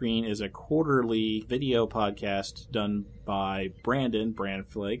 On Screen is a quarterly video podcast done by Brandon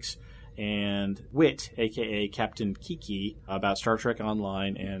Brandflakes and Wit, a.k.a. Captain Kiki, about Star Trek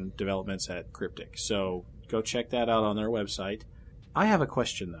Online and developments at Cryptic. So go check that out on their website. I have a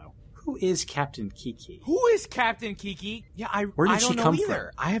question, though. Who is Captain Kiki? Who is Captain Kiki? Yeah, Where did she come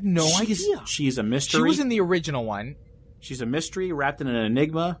either. from? I have no idea. She's a mystery. She was in the original one. She's a mystery wrapped in an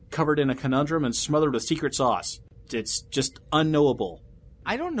enigma, covered in a conundrum, and smothered with secret sauce. It's just unknowable.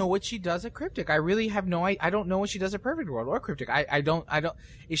 I don't know what she does at Cryptic. I really have no idea. I don't know what she does at Perfect World or Cryptic. I don't.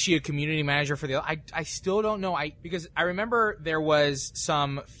 Is she a community manager for the? I still don't know. Because I remember there was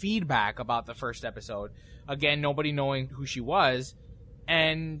some feedback about the first episode. Again, nobody knowing who she was.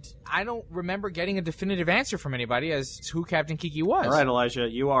 And I don't remember getting a definitive answer from anybody as to who Captain Kiki was. All right, Elijah,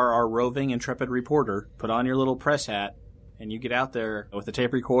 you are our roving, intrepid reporter. Put on your little press hat, and you get out there with a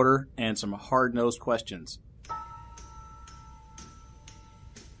tape recorder and some hard-nosed questions.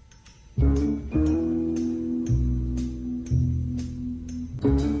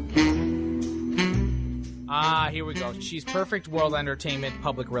 Here we go. She's Perfect World Entertainment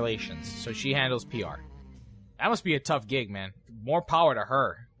Public Relations, so she handles PR. That must be a tough gig, man. More power to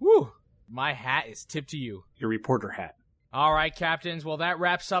her. Woo! My hat is tipped to you. Your reporter hat. All right, Captains. Well, that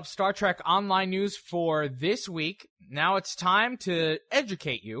wraps up Star Trek Online news for this week. Now it's time to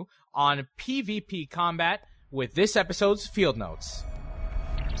educate you on PvP combat with this episode's Field Notes.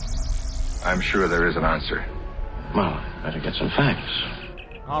 I'm sure there is an answer. Well, better get some facts.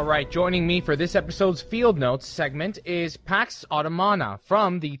 All right, joining me for this episode's Field Notes segment is Pax Ottomana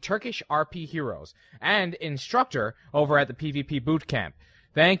from the Turkish RP Heroes and instructor over at the PvP Boot Camp.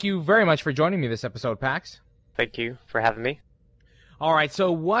 Thank you very much for joining me this episode, Pax. Thank you for having me. All right,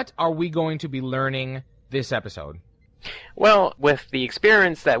 so what are we going to be learning this episode? Well, with the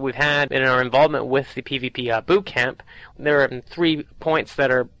experience that we've had in our involvement with the PvP boot camp, there are 3 points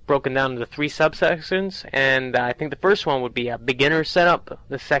that are broken down into 3 subsections, and I think the first one would be a beginner setup,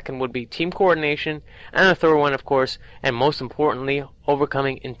 the second would be team coordination, and the third one, of course, and most importantly,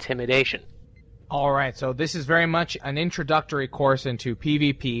 overcoming intimidation. All right, so this is very much an introductory course into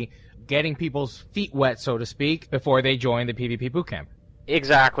PvP, getting people's feet wet, so to speak, before they join the PvP boot camp.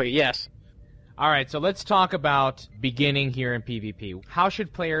 Exactly, yes. All right, so let's talk about beginning here in PvP. How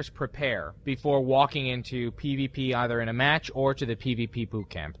should players prepare before walking into PvP either in a match or to the PvP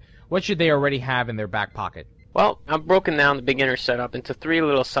bootcamp? What should they already have in their back pocket? Well, I've broken down the beginner setup into 3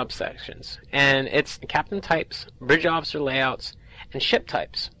 little subsections, and it's captain types, bridge officer layouts, and ship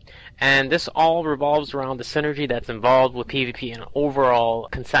types. And this all revolves around the synergy that's involved with PvP and overall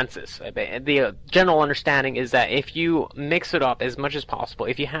consensus. The general understanding is that if you mix it up as much as possible,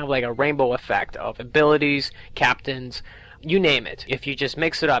 if you have like a rainbow effect of abilities, captains, you name it, if you just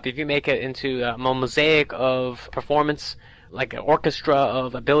mix it up, if you make it into a mosaic of performance, like an orchestra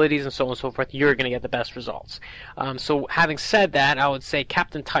of abilities and so on and so forth, you're going to get the best results. So having said that, I would say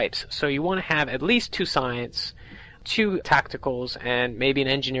captain types. So you want to have at least 2 science, 2 tacticals, and maybe an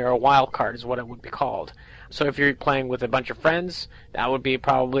engineer or wild card is what it would be called. So if you're playing with a bunch of friends, that would be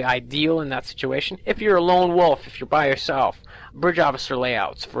probably ideal in that situation. If you're a lone wolf, if you're by yourself, bridge officer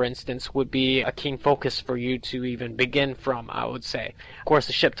layouts, for instance, would be a keen focus for you to even begin from, I would say. Of course,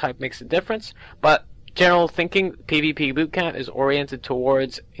 the ship type makes a difference, but general thinking, PvP Bootcamp is oriented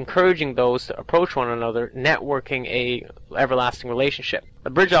towards encouraging those to approach one another, networking a everlasting relationship. The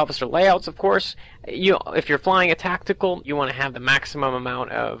bridge officer layouts, of course, if you're flying a tactical, you want to have the maximum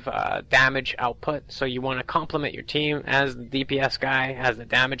amount of damage output. So you want to complement your team as the DPS guy, as the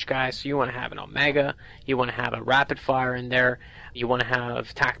damage guy. So you want to have an Omega, you want to have a rapid fire in there, you want to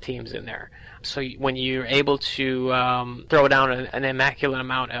have TAC teams in there. So when you're able to throw down an immaculate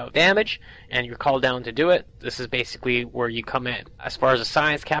amount of damage and you're called down to do it, this is basically where you come in. As far as a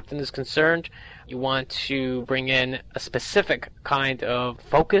science captain is concerned, you want to bring in a specific kind of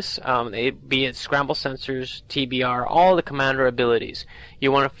focus, be it scramble sensors, TBR, all the commander abilities.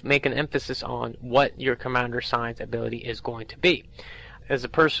 You want to make an emphasis on what your commander science ability is going to be. As a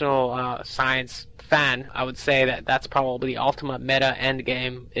personal science fan, I would say that that's probably the ultimate meta end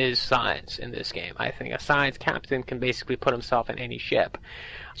game is science in this game. I think a science captain can basically put himself in any ship.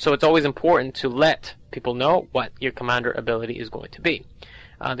 So it's always important to let people know what your commander ability is going to be.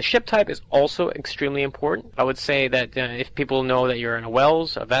 The ship type is also extremely important. I would say that if people know that you're in a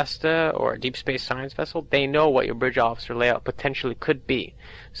Wells, a Vesta, or a Deep Space Science vessel, they know what your bridge officer layout potentially could be.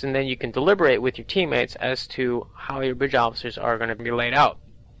 So then you can deliberate with your teammates as to how your bridge officers are going to be laid out.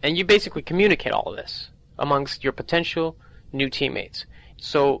 And you basically communicate all of this amongst your potential new teammates.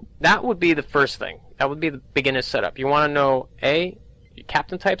 So that would be the first thing. That would be the beginner setup. You want to know, A, your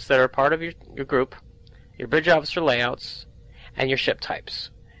captain types that are part of your group, your bridge officer layouts, and your ship types.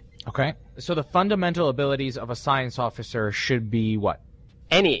 Okay. So the fundamental abilities of a science officer should be what?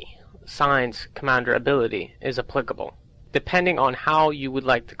 Any science commander ability is applicable, depending on how you would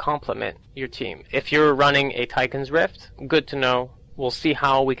like to complement your team. If you're running a Tychon's Rift, good to know. We'll see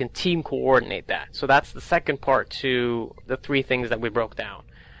how we can team coordinate that. So that's the second part to the three things that we broke down.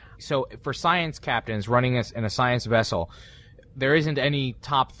 So for science captains running in a science vessel, there isn't any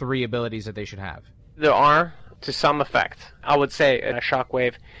top 3 abilities that they should have? There are, to some effect. I would say a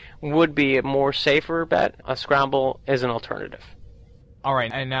Shockwave would be a more safer bet. A Scramble is an alternative. All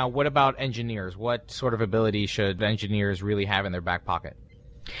right, and now what about engineers? What sort of ability should engineers really have in their back pocket?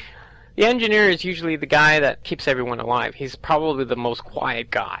 The engineer is usually the guy that keeps everyone alive. He's probably the most quiet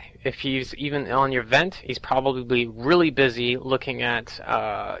guy. If he's even on your vent, he's probably really busy looking at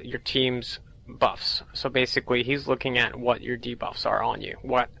your team's buffs. So basically, he's looking at what your debuffs are on you,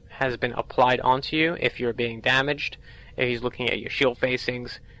 what has been applied onto you, if you're being damaged, if he's looking at your shield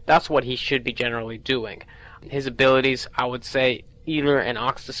facings. That's what he should be generally doing. His abilities, I would say, either an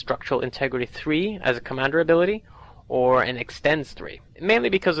Oxus Structural Integrity 3 as a commander ability, or an Extends 3. Mainly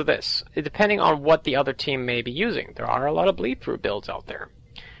because of this. Depending on what the other team may be using, there are a lot of bleed-through builds out there.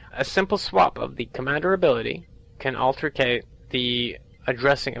 A simple swap of the commander ability can altercate the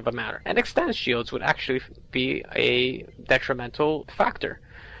addressing of a matter. And Extends shields would actually be a detrimental factor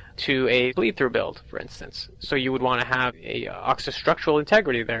to a bleed-through build, for instance. So you would want to have a Oxus Structural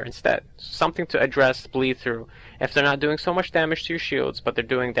Integrity there instead. Something to address bleed-through. If they're not doing so much damage to your shields, but they're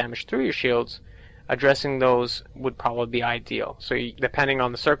doing damage through your shields, addressing those would probably be ideal. So depending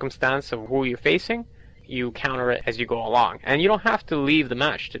on the circumstance of who you're facing, you counter it as you go along. And you don't have to leave the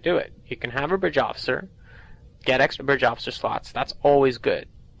match to do it. You can have a bridge officer, get extra bridge officer slots. That's always good.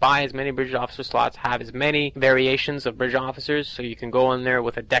 Buy as many bridge officer slots, have as many variations of bridge officers, so you can go in there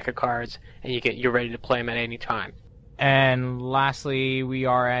with a deck of cards and you're ready to play them at any time. And lastly, we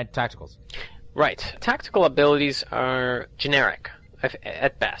are at tacticals. Right. Tactical abilities are generic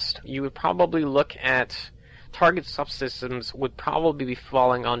at best. You would probably look at target subsystems would probably be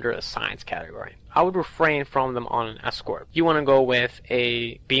falling under a science category. I would refrain from them on an escort. You want to go with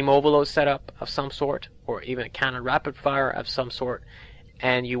a beam overload setup of some sort, or even a cannon rapid fire of some sort,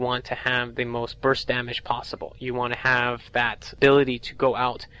 and you want to have the most burst damage possible. You want to have that ability to go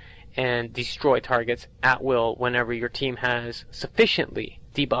out and destroy targets at will whenever your team has sufficiently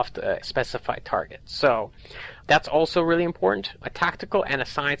debuffed a specified target. So that's also really important. A tactical and a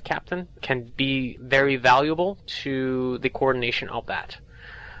science captain can be very valuable to the coordination of that.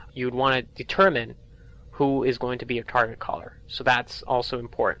 You'd want to determine who is going to be your target caller. So that's also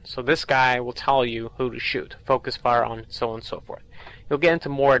important. So this guy will tell you who to shoot, focus fire on, so on and so forth. You'll get into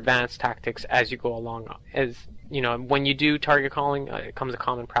more advanced tactics as you go along. As you know, when you do target calling, it becomes a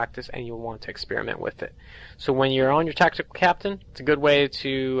common practice, and you'll want to experiment with it. So when you're on your tactical captain, it's a good way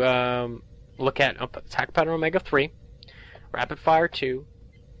to look at Attack Pattern Omega 3, Rapid Fire 2,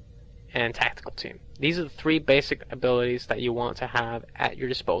 and Tactical Team. These are the 3 basic abilities that you want to have at your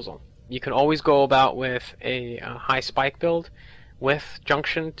disposal. You can always go about with a high spike build with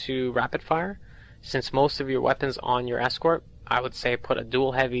junction to Rapid Fire. Since most of your weapons on your escort, I would say put a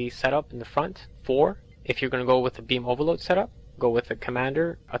dual heavy setup in the front. 4, if you're going to go with a beam overload setup, go with a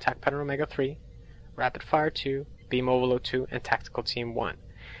Commander, Attack Pattern Omega 3, Rapid Fire 2, Beam Overload 2, and Tactical Team 1.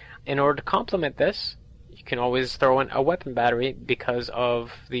 In order to complement this, you can always throw in a weapon battery because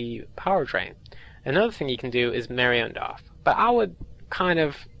of the power drain. Another thing you can do is Marion off. But I would kind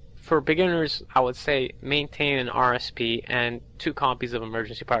of, for beginners, I would say maintain an RSP and 2 copies of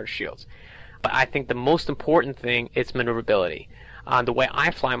emergency powered shields. But I think the most important thing is maneuverability. The way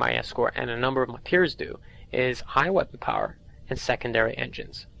I fly my escort, and a number of my peers do, is high weapon power and secondary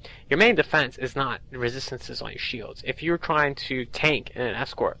engines. Your main defense is not resistances on your shields. If you're trying to tank in an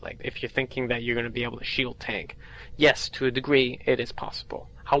escort, like if you're thinking that you're going to be able to shield tank, yes, to a degree, it is possible.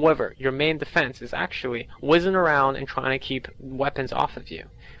 However, your main defense is actually whizzing around and trying to keep weapons off of you.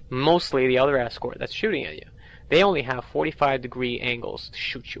 Mostly the other escort that's shooting at you. They only have 45-degree angles to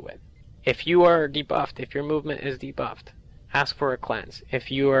shoot you with. If you are debuffed, if your movement is debuffed, ask for a cleanse.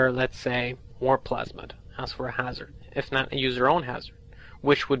 If you are, let's say, warp plasmid, ask for a hazard. If not, use your own hazard,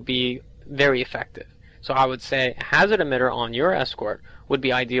 which would be very effective. So I would say a hazard emitter on your escort would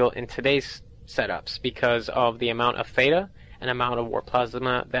be ideal in today's setups because of the amount of theta and amount of warp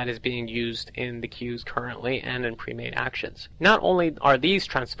plasma that is being used in the queues currently and in pre-made actions. Not only are these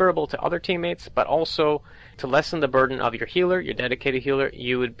transferable to other teammates, but also to lessen the burden of your healer, your dedicated healer,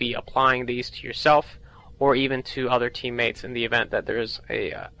 you would be applying these to yourself or even to other teammates in the event that there's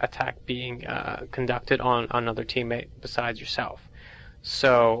a attack being conducted on another teammate besides yourself.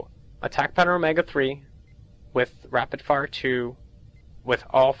 So attack pattern Omega 3 with rapid fire 2 with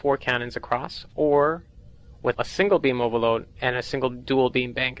all 4 cannons across, or with a single beam overload and a single dual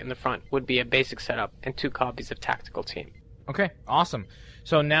beam bank in the front would be a basic setup, and 2 copies of tactical team. Okay, awesome.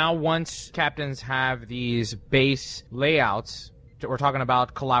 So now once captains have these base layouts, we're talking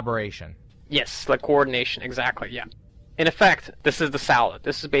about collaboration. Yes, like coordination, exactly, yeah. In effect, this is the salad.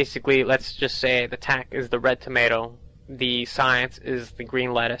 This is basically, let's just say the tack is the red tomato, the science is the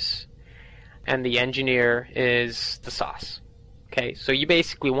green lettuce, and the engineer is the sauce. Okay, so you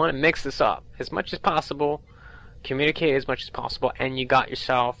basically want to mix this up as much as possible, communicate as much as possible, and you got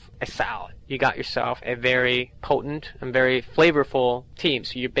yourself a salad. You got yourself a very potent and very flavorful team.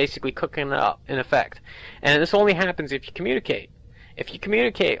 So you're basically cooking it up, in effect. And this only happens if you communicate. If you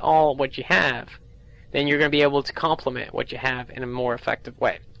communicate all what you have, then you're going to be able to complement what you have in a more effective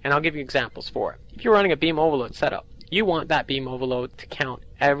way. And I'll give you examples for it. If you're running a beam overload setup, you want that beam overload to count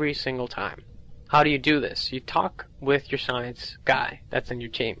every single time. How do you do this? You talk with your science guy that's in your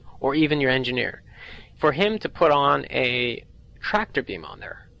team, or even your engineer. For him to put on a tractor beam on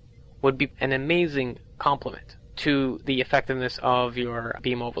there would be an amazing complement to the effectiveness of your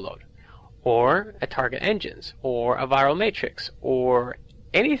beam overload. Or a target engines, or a viral matrix, or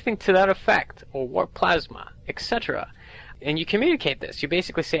anything to that effect, or warp plasma, etc. And you communicate this. You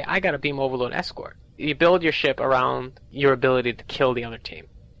basically say, I got a beam overload escort. You build your ship around your ability to kill the other team.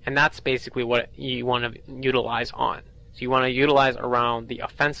 And that's basically what you want to utilize on. So you want to utilize around the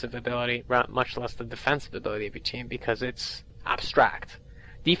offensive ability, much less the defensive ability of your team, because it's abstract.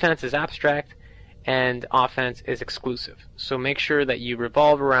 Defense is abstract, and offense is exclusive. So make sure that you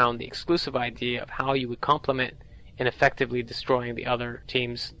revolve around the exclusive idea of how you would complement in effectively destroying the other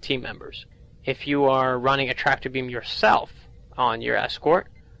team's team members. If you are running a tractor beam yourself on your escort,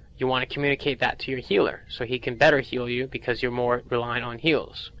 you want to communicate that to your healer so he can better heal you because you're more reliant on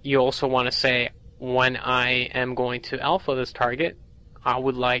heals. You also want to say, when I am going to alpha this target, I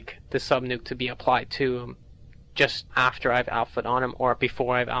would like the sub-nuke to be applied to him just after I've alphaed on him or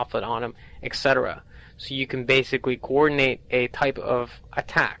before I've alphaed on him, etc. So you can basically coordinate a type of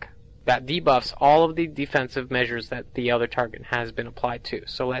attack that debuffs all of the defensive measures that the other target has been applied to.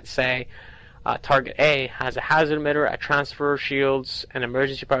 So let's say target A has a hazard emitter, a transfer shields, an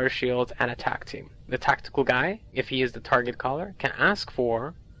emergency power shield, and a tac team. The tactical guy, if he is the target caller, can ask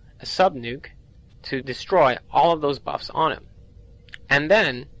for a sub-nuke to destroy all of those buffs on him. And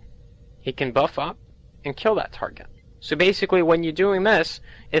then he can buff up and kill that target. So basically when you're doing this,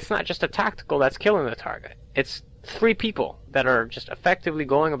 it's not just a tactical that's killing the target. It's 3 people that are just effectively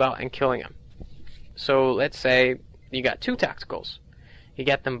going about and killing him. So let's say you got 2 tacticals. You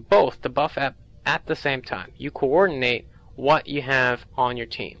get them both to buff up at the same time. You coordinate what you have on your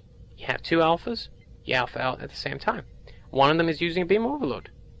team. You have 2 alphas, you alpha out at the same time. One of them is using a beam overload.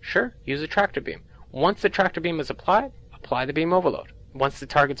 Sure, use a tractor beam. Once the tractor beam is applied, apply the beam overload. Once the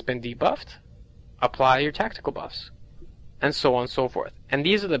target's been debuffed, apply your tactical buffs. And so on and so forth. And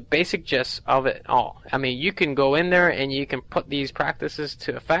these are the basic gists of it all. I mean, you can go in there and you can put these practices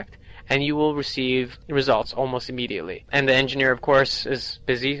to effect, and you will receive results almost immediately. And the engineer, of course, is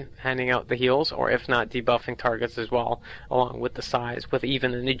busy handing out the heals, or if not, debuffing targets as well, along with the size, with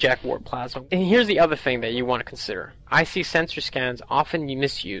even an eject warp plasma. And here's the other thing that you want to consider. I see sensor scans often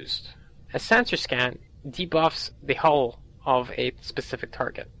misused. A sensor scan debuffs the hull of a specific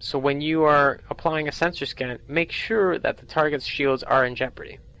target. So when you are applying a sensor scan, make sure that the target's shields are in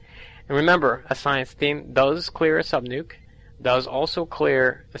jeopardy. And remember, a science team does clear a sub-nuke, does also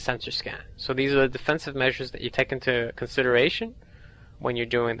clear a sensor scan. So these are the defensive measures that you take into consideration when you're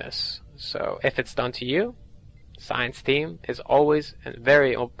doing this. So if it's done to you, science team is always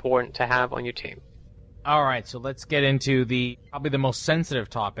very important to have on your team. All right, so let's get into probably the most sensitive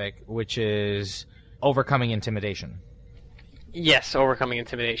topic, which is overcoming intimidation. Yes, overcoming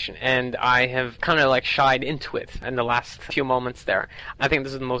intimidation. And I have kind of shied into it in the last few moments there. I think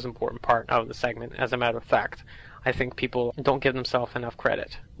this is the most important part of the segment, as a matter of fact. I think people don't give themselves enough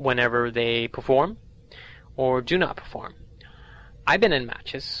credit whenever they perform or do not perform. I've been in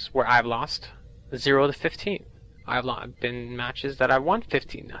matches where I've lost 0-15. I've been in matches that I've won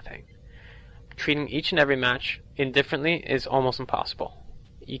 15-0. Treating each and every match indifferently is almost impossible.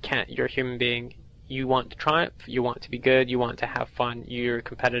 You can't. You're a human being. You want to triumph, you want to be good, you want to have fun, you're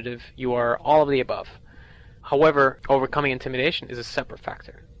competitive, you are all of the above. However, overcoming intimidation is a separate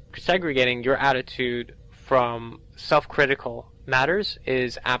factor. Segregating your attitude from self-critical matters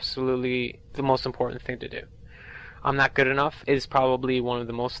is absolutely the most important thing to do. I'm not good enough is probably one of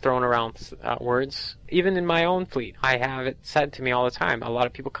the most thrown around words. Even in my own fleet, I have it said to me all the time. A lot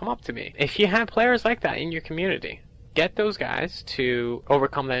of people come up to me. If you have players like that in your community, get those guys to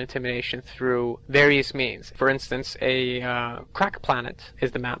overcome that intimidation through various means. For instance, a crack planet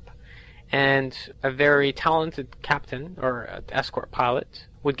is the map, and a very talented captain or escort pilot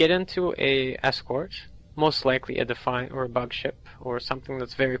would get into a escort, most likely a Defiant or a bug ship or something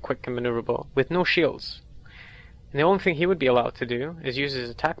that's very quick and maneuverable, with no shields. And the only thing he would be allowed to do is use his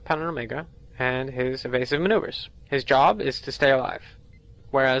attack Pen and Omega and his evasive maneuvers. His job is to stay alive,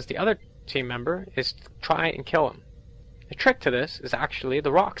 whereas the other team member is to try and kill him. The trick to this is actually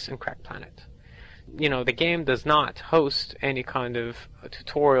the rocks in Crack Planet. You know, the game does not host any kind of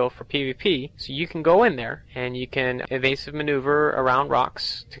tutorial for PvP, so you can go in there and you can evasive maneuver around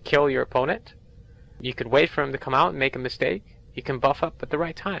rocks to kill your opponent. You can wait for him to come out and make a mistake. You can buff up at the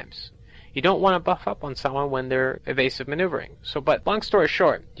right times. You don't want to buff up on someone when they're evasive maneuvering. But long story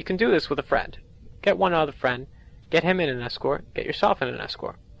short, you can do this with a friend. Get one other friend, get him in an escort, get yourself in an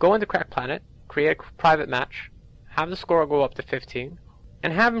escort. Go into Crack Planet, create a private match, have the score go up to 15,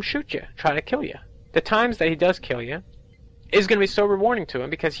 and have him shoot you, try to kill you. The times that he does kill you is going to be so rewarding to him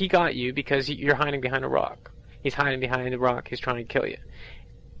because he got you because you're hiding behind a rock. He's hiding behind the rock, he's trying to kill you.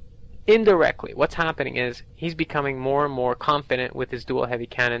 Indirectly, what's happening is he's becoming more and more confident with his dual heavy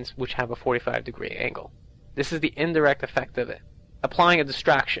cannons, which have a 45-degree angle. This is the indirect effect of it. Applying a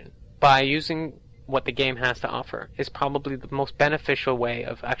distraction by using what the game has to offer is probably the most beneficial way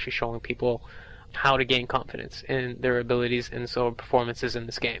of actually showing people how to gain confidence in their abilities and so performances in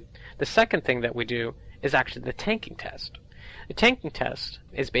this game. The second thing that we do is actually the tanking test. The tanking test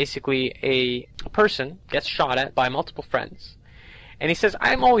is basically a person gets shot at by multiple friends, and he says,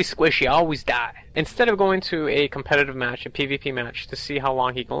 I'm always squishy, I always die. Instead of going to a competitive match, a PvP match, to see how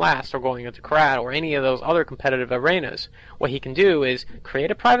long he can last, or going into Karat or any of those other competitive arenas, what he can do is create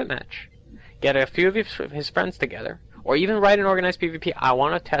a private match, get a few of his friends together, or even write an organized PvP, I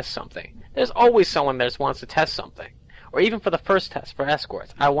want to test something. There's always someone that wants to test something. Or even for the first test for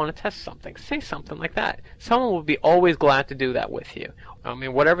escorts, I want to test something. Say something like that. Someone will be always glad to do that with you. I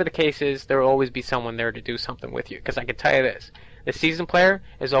mean, whatever the case is, there will always be someone there to do something with you. Because I can tell you this, the seasoned player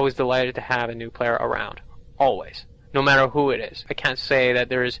is always delighted to have a new player around. Always. No matter who it is. I can't say that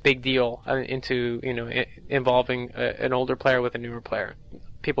there is a big deal involving an older player with a newer player.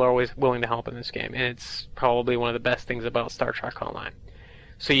 People are always willing to help in this game, and it's probably one of the best things about Star Trek Online.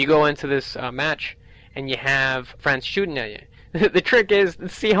 So you go into this match, and you have friends shooting at you. The trick is to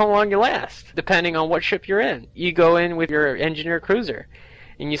see how long you last, depending on what ship you're in. You go in with your engineer cruiser,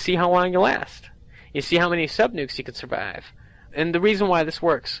 and you see how long you last. You see how many sub-nukes you can survive. And the reason why this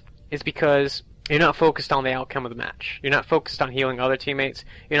works is because you're not focused on the outcome of the match. You're not focused on healing other teammates.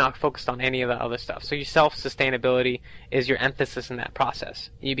 You're not focused on any of the other stuff. So your self-sustainability is your emphasis in that process.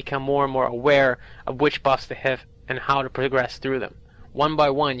 You become more and more aware of which buffs to hit and how to progress through them. One by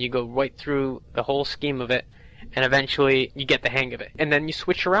one, you go right through the whole scheme of it, and eventually you get the hang of it. And then you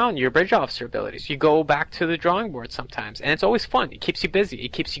switch around your bridge officer abilities. You go back to the drawing board sometimes, and it's always fun. It keeps you busy.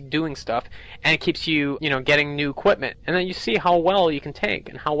 It keeps you doing stuff, and it keeps you, getting new equipment. And then you see how well you can tank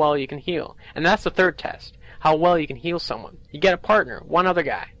and how well you can heal. And that's the third test, how well you can heal someone. You get a partner, one other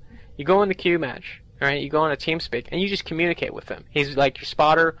guy. You go in the queue match, all right? You go on a TeamSpeak, and you just communicate with him. He's like your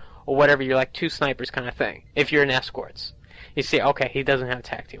spotter or whatever. You're like two snipers kind of thing, if you're in escorts. You see, okay, he doesn't have a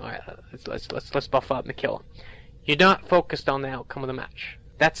tag team. All right, let's buff up and kill him. You're not focused on the outcome of the match.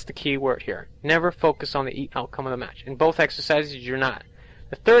 That's the key word here. Never focus on the outcome of the match. In both exercises, you're not.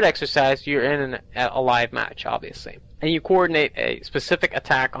 The third exercise, you're in a live match, obviously. And you coordinate a specific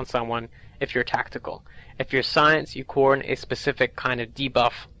attack on someone if you're tactical. If you're science, you coordinate a specific kind of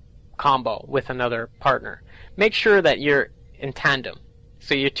debuff combo with another partner. Make sure that you're in tandem.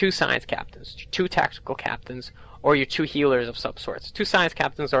 So you're two science captains, two tactical captains, or your two healers of some sorts. Two science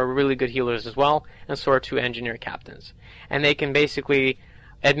captains are really good healers as well, and so are two engineer captains. And they can basically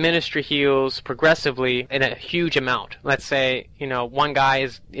administer heals progressively in a huge amount. Let's say, one guy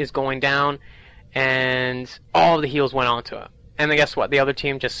is going down, and all of the heals went onto him. And then guess what? The other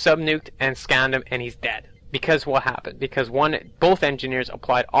team just sub-nuked and scanned him, and he's dead. Because what happened? Because both engineers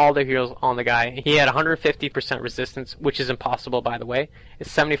applied all their heals on the guy. He had 150% resistance, which is impossible, by the way.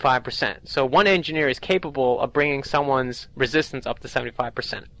 It's 75%. So one engineer is capable of bringing someone's resistance up to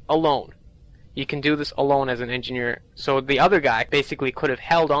 75% alone. You can do this alone as an engineer. So the other guy basically could have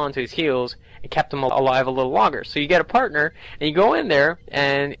held on to his heels and kept him alive a little longer. So you get a partner, and you go in there,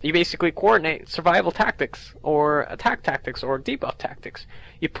 and you basically coordinate survival tactics, or attack tactics, or debuff tactics.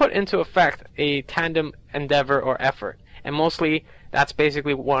 You put into effect a tandem endeavor or effort. And mostly, that's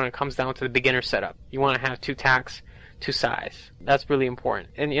basically when it comes down to the beginner setup. You want to have 2 tacks, 2 size. That's really important.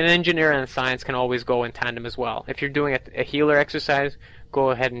 And an engineer and science can always go in tandem as well. If you're doing a healer exercise,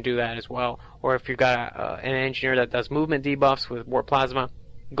 go ahead and do that as well. Or if you've got an engineer that does movement debuffs with War Plasma,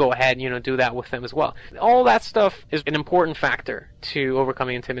 go ahead and do that with them as well. All that stuff is an important factor to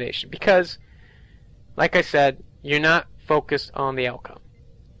overcoming intimidation because, like I said, you're not focused on the outcome.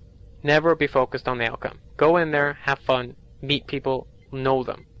 Never be focused on the outcome. Go in there, have fun, meet people, know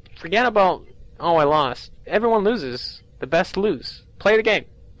them. Forget about, oh, I lost. Everyone loses. The best lose. Play the game.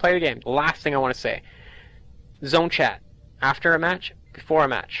 Play the game. The last thing I want to say. Zone chat. After a match, before a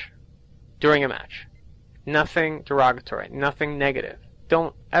match, during a match. Nothing derogatory. Nothing negative.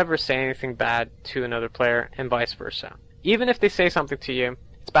 Don't ever say anything bad to another player and vice versa. Even if they say something to you,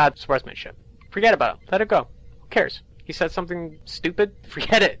 it's bad sportsmanship. Forget about it. Let it go. Who cares? He said something stupid?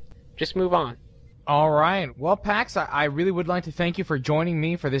 Forget it. Just move on. All right. Well, Pax, I really would like to thank you for joining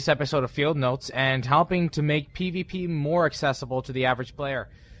me for this episode of Field Notes and helping to make PvP more accessible to the average player.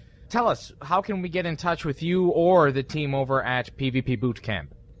 Tell us, how can we get in touch with you or the team over at PvP Bootcamp?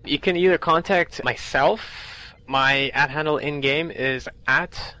 You can either contact myself. My @handle in-game is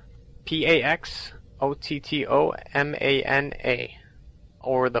 @PAXOTTOMANA,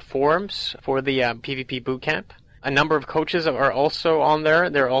 or the forums for the PvP Bootcamp. A number of coaches are also on there.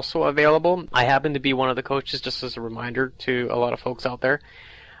 They're also available. I happen to be one of the coaches, just as a reminder to a lot of folks out there.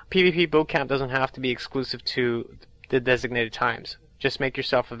 PvP Bootcamp doesn't have to be exclusive to the designated times. Just make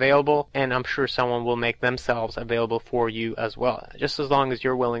yourself available, and I'm sure someone will make themselves available for you as well, just as long as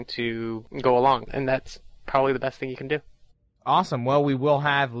you're willing to go along. And that's probably the best thing you can do. Awesome. Well, we will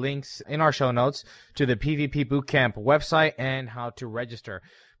have links in our show notes to the PvP Bootcamp website and how to register.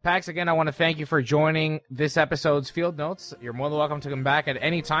 Pax, again, I want to thank you for joining this episode's Field Notes. You're more than welcome to come back at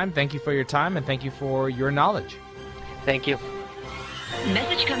any time. Thank you for your time, and thank you for your knowledge. Thank you.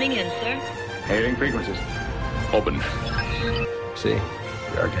 Message coming in, sir. Hailing frequencies. Open. See,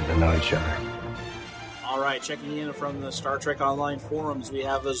 we are getting to know each other. All right, checking in from the Star Trek Online forums, we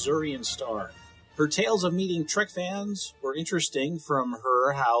have Azurian Star. Her tales of meeting Trek fans were interesting. From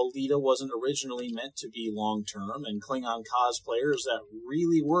her, how Lita wasn't originally meant to be long-term, and Klingon cosplayers that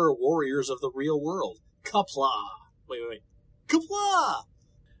really were warriors of the real world. Kapla! Wait. Kapla!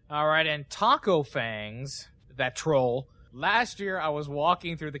 All right, and Taco Fangs, that troll. Last year, I was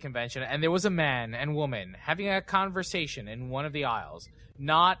walking through the convention, and there was a man and woman having a conversation in one of the aisles.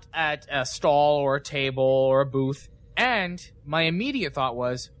 Not at a stall or a table or a booth. And my immediate thought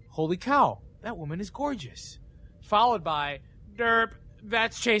was, holy cow, that woman is gorgeous. Followed by, derp,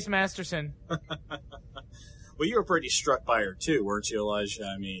 that's Chase Masterson. Well, you were pretty struck by her, too, weren't you, Elijah?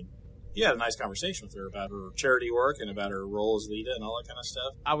 I mean, you had a nice conversation with her about her charity work and about her role as Lita and all that kind of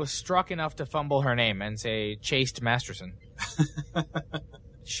stuff. I was struck enough to fumble her name and say Chase Masterson.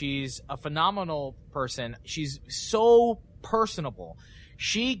 She's a phenomenal person. She's so personable.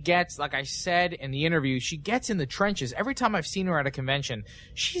 She gets, like I said in the interview, she gets in the trenches. Every time I've seen her at a convention,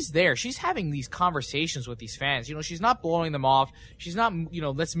 she's there. She's having these conversations with these fans. She's not blowing them off. She's not,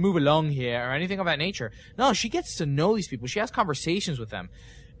 let's move along here or anything of that nature. No, she gets to know these people. She has conversations with them.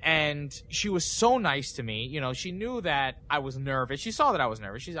 And she was so nice to me. She knew that I was nervous. She saw that I was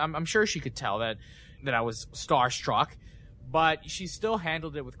nervous. I'm sure she could tell that I was starstruck. But she still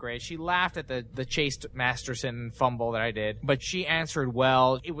handled it with grace. She laughed at the Chase Masterson fumble that I did, but she answered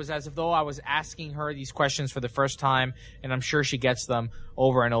well. It was as if though I was asking her these questions for the first time, and I'm sure she gets them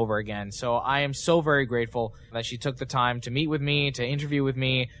over and over again. So I am so very grateful that she took the time to meet with me, to interview with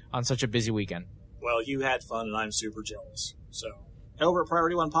me on such a busy weekend. Well, you had fun, and I'm super jealous. So, over at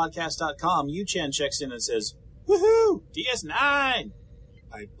PriorityOnePodcast.com, Yu-Chen checks in and says, woohoo, DS9!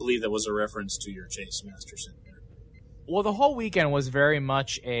 I believe that was a reference to your Chase Masterson. Well, the whole weekend was very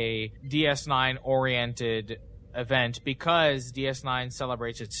much a DS9-oriented event because DS9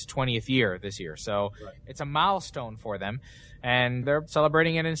 celebrates its 20th year this year. So It's a milestone for them, and they're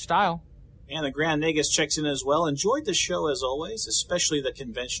celebrating it in style. And the Grand Negus checks in as well. Enjoyed the show as always, especially the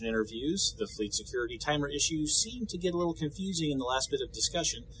convention interviews. The fleet security timer issue seemed to get a little confusing in the last bit of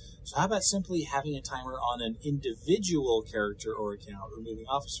discussion. So how about simply having a timer on an individual character or account removing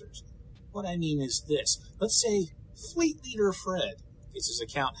officers? What I mean is this. Let's say Fleet Leader Fred gets his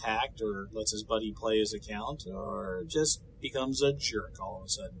account hacked or lets his buddy play his account or just becomes a jerk all of a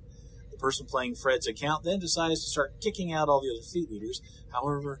sudden. The person playing Fred's account then decides to start kicking out all the other fleet leaders.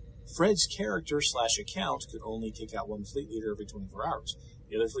 However, Fred's character/account could only kick out one fleet leader every 24 hours.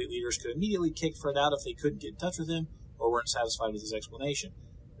 The other fleet leaders could immediately kick Fred out if they couldn't get in touch with him or weren't satisfied with his explanation.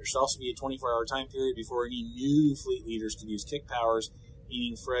 There should also be a 24-hour time period before any new fleet leaders could use kick powers,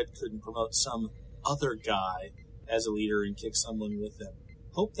 meaning Fred couldn't promote some other guy as a leader and kick someone with them.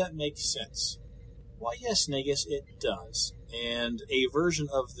 Hope that makes sense. Why, yes, Negus, it does. And a version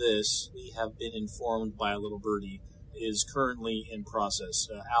of this, we have been informed by a little birdie, is currently in process.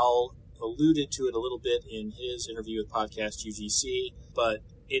 Al alluded to it a little bit in his interview with Podcast UGC, but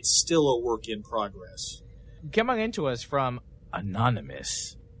it's still a work in progress. Coming into us from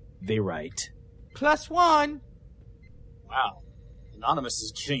Anonymous, they write, +1. Wow. Anonymous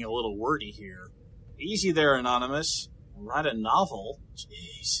is getting a little wordy here. Easy there, Anonymous. Write a novel.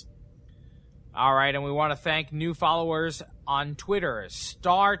 Jeez. All right, and we want to thank new followers on Twitter,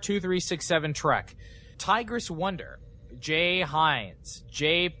 Star2367Trek, Tigress Wonder, Jay Hines,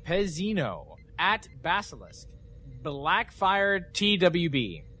 Jay Pezzino, @Basilisk, Blackfire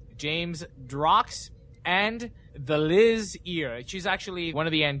TWB, James Drox, and the Liz Ear. She's actually one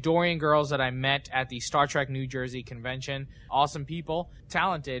of the Andorian girls that I met at the Star Trek New Jersey convention. Awesome people,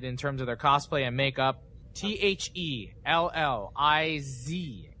 talented in terms of their cosplay and makeup. THELLIZHIR.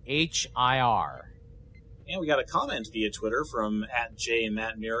 And we got a comment via Twitter from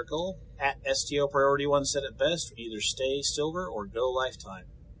 @JMattMiracle. @STO Priority 1 said it best, we either stay silver or go lifetime.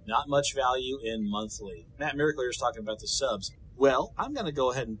 Not much value in monthly. Matt Miracle here is talking about the subs. Well, I'm going to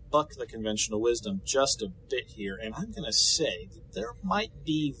go ahead and buck the conventional wisdom just a bit here, and I'm going to say that there might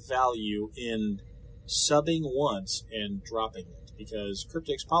be value in subbing once and dropping it, because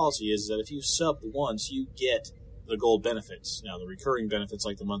Cryptic's policy is that if you sub once, you get the gold benefits. Now, the recurring benefits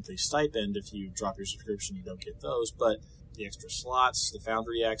like the monthly stipend, if you drop your subscription, you don't get those, but the extra slots, the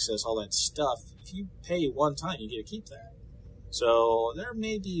Foundry access, all that stuff, if you pay one time, you get to keep that. So there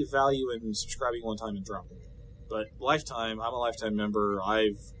may be value in subscribing one time and dropping it. But lifetime, I'm a lifetime member.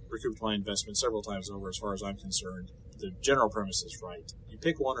 I've recouped my investment several times over as far as I'm concerned. The general premise is right. You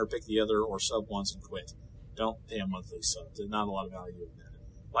pick one or pick the other or sub once and quit. Don't pay a monthly sub. There's not a lot of value in that.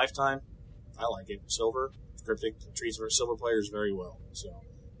 Lifetime, I like it. Silver, Cryptic treats silver players very well. So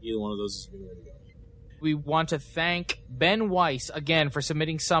either one of those is a good way to go. We want to thank Ben Weiss again for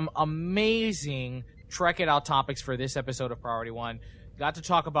submitting some amazing Trek It Out topics for this episode of Priority One. Got to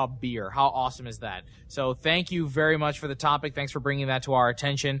talk about beer. How awesome is that? So thank you very much for the topic. Thanks for bringing that to our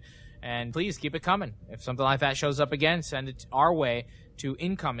attention. And please keep it coming. If something like that shows up again, send it our way to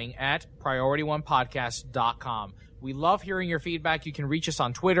incoming@PriorityOnePodcast.com. We love hearing your feedback. You can reach us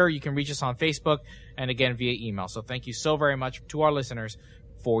on Twitter. You can reach us on Facebook. And again, via email. So thank you so very much to our listeners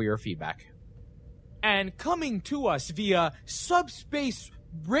for your feedback. And coming to us via subspace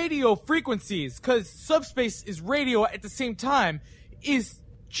radio frequencies, because subspace is radio at the same time, is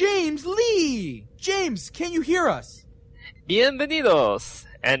James Lee. James, can you hear us? Bienvenidos,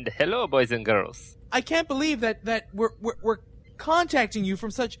 and hello, boys and girls. I can't believe that we're contacting you from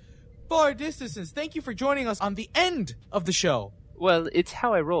such far distances. Thank you for joining us on the end of the show. Well, it's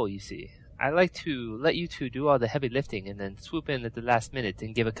how I roll, you see. I like to let you two do all the heavy lifting and then swoop in at the last minute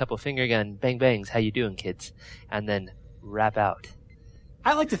and give a couple finger gun bang bangs, how you doing, kids, and then wrap out.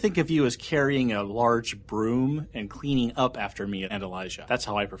 I like to think of you as carrying a large broom and cleaning up after me and Elijah. That's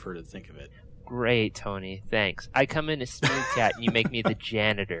how I prefer to think of it. Great, Tony. Thanks. I come in as Smooth Cat and you make me the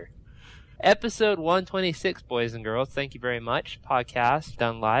janitor. Episode 126, boys and girls. Thank you very much. Podcast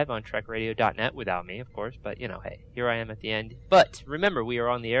done live on TrekRadio.net without me, of course. But, hey, here I am at the end. But remember, we are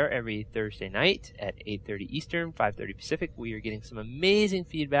on the air every Thursday night at 8:30 Eastern, 5:30 Pacific. We are getting some amazing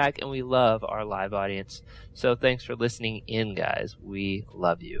feedback, and we love our live audience. So thanks for listening in, guys. We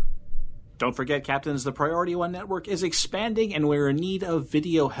love you. Don't forget, Captains, the Priority One Network is expanding, and we're in need of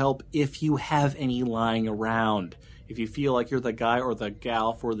video help if you have any lying around. If you feel like you're the guy or the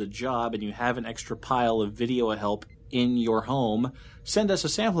gal for the job and you have an extra pile of video help in your home, send us a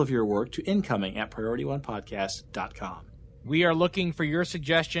sample of your work to incoming@PriorityOnePodcast.com. We are looking for your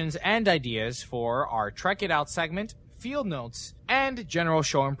suggestions and ideas for our Trek It Out segment, field notes, and general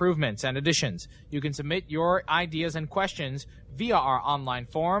show improvements and additions. You can submit your ideas and questions via our online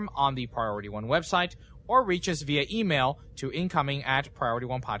forum on the Priority One website, or reach us via email to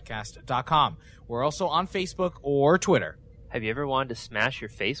incoming@PriorityOnePodcast.com. We're also on Facebook or Twitter. Have you ever wanted to smash your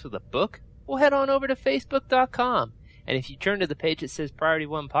face with a book? Well, head on over to Facebook.com. And if you turn to the page that says Priority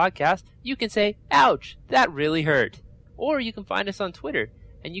One Podcast, you can say, ouch, that really hurt. Or you can find us on Twitter,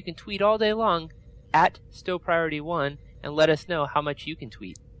 and you can tweet all day long @StowPriority1 and let us know how much you can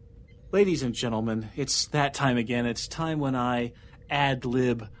tweet. Ladies and gentlemen, it's that time again. It's time when I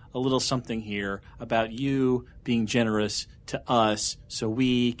ad-lib a little something here about you being generous to us so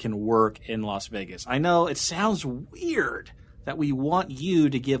we can work in Las Vegas. I know it sounds weird that we want you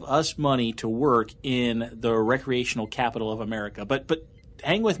to give us money to work in the recreational capital of America, but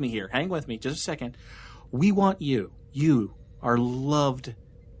hang with me here. Hang with me just a second. We want you, our loved,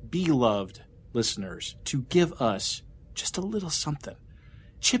 beloved listeners, to give us just a little something.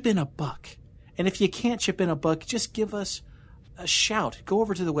 Chip in $1. And if you can't chip in $1, just give us a shout. Go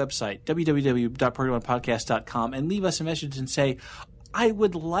over to the website, www.priority1podcast.com, and leave us a message and say, I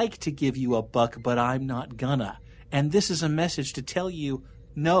would like to give you $1, but I'm not gonna. And this is a message to tell you,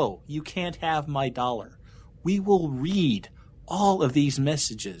 no, you can't have my dollar. We will read all of these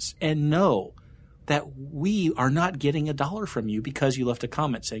messages and know that we are not getting $1 from you because you left a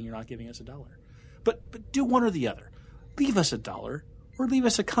comment saying you're not giving us $1. But do one or the other. Leave us $1 or leave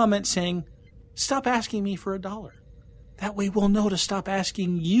us a comment saying, stop asking me for $1. That way we'll know to stop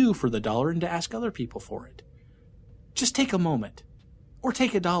asking you for the $1 and to ask other people for it. Just take a moment, or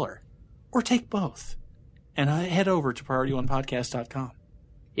take $1, or take both, and head over to PriorityOnePodcast.com.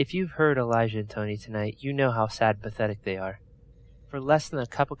 If you've heard Elijah and Tony tonight, you know how sad and pathetic they are. For less than a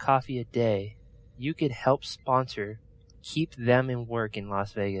cup of coffee a day, you could help sponsor keep them in work in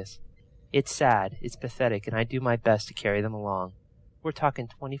Las Vegas. It's sad, it's pathetic, and I do my best to carry them along. We're talking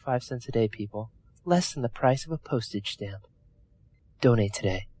 25 cents a day, people. Less than the price of a postage stamp. Donate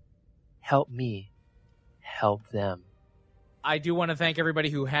today. Help me. Help them. I do want to thank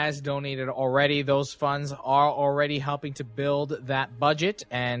everybody who has donated already. Those funds are already helping to build that budget,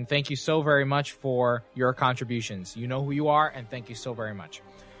 and thank you so very much for your contributions. You know who you are, and thank you so very much.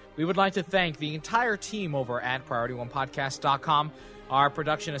 We would like to thank the entire team over at PriorityOnePodcast.com, our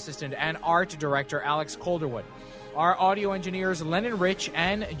production assistant and art director, Alex Calderwood, our audio engineers, Lennon Rich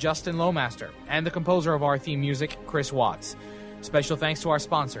and Justin Lowmaster, and the composer of our theme music, Chris Watts. Special thanks to our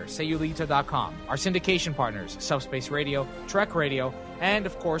sponsor, Sayulita.com, our syndication partners, Subspace Radio, Trek Radio, and,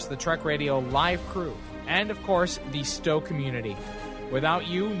 of course, the Trek Radio live crew, and, of course, the Stowe community. Without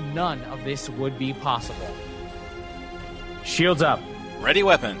you, none of this would be possible. Shields up. Ready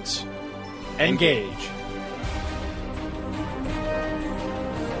weapons. Engage.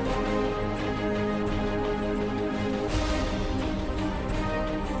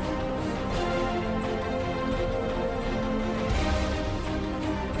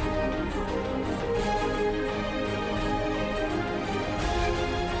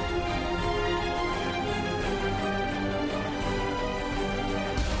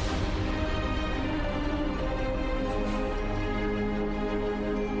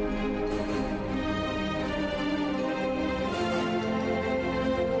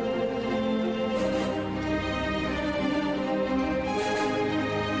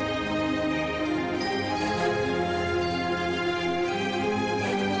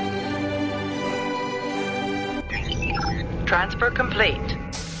 Transfer complete.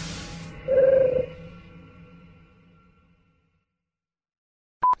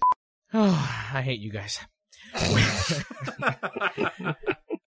 Oh, I hate you guys.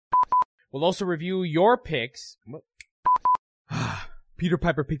 We'll also review your picks. Peter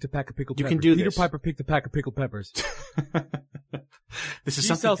Piper picked a pack of pickled peppers. You can do Peter this. Piper picked a pack of pickled peppers. This is she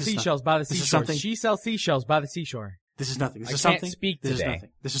something. sells seashells by the this is seashore. something. She sells seashells by the seashore. This is nothing. This I is can't something. speak This is today. nothing.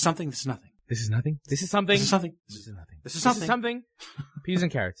 This is something. This is nothing. This is nothing. This is something. This is something. This is nothing. This is This is something. something. Peas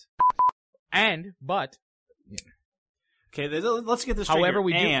and carrots. But Okay, let's get this straight. however, here.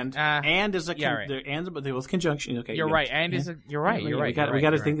 we do. And is a yeah, right. and but they both conjunction. Okay, You're right. And is a, you're right. You're right. We got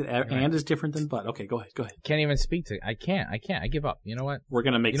to you're think right. that and is different than but. Okay, go ahead. Go ahead. Can't even speak to. I can't. I give up. You know what? We're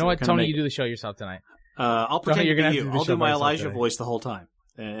gonna make. You know what, we're gonna Tony? make- You do the show yourself tonight. I'll pretend you're to gonna be have to you. do the I'll show do by my yourself Elijah today. voice the whole time,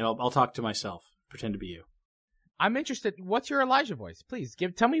 and I'll talk to myself. Pretend to be you. I'm interested. What's your Elijah voice? Please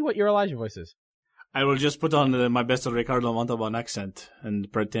tell me what your Elijah voice is. I will just put on my best Ricardo Montalban accent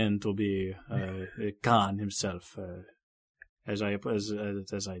and pretend to be Khan himself. As I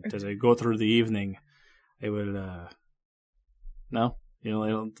go through the evening, I will. No, you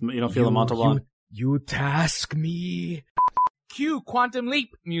don't feel the Montalban. You task me. Cue Quantum Leap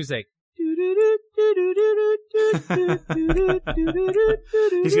music.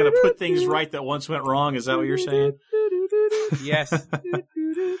 He's gonna put things right that once went wrong. Is that what you're saying? Yes.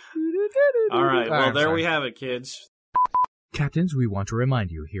 All right. Well, I'm there sorry. we have it, kids. Captains, we want to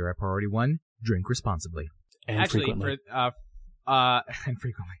remind you here at Priority One: drink responsibly. And frequently. And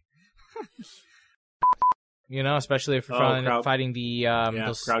frequently. You know, especially if you're fighting the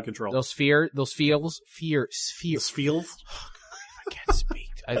those crowd control. those feels. I can't speak.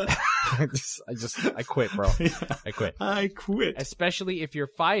 I quit, bro. I quit. I quit. Especially if you're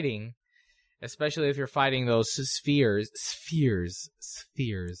fighting Especially if you're fighting those spheres.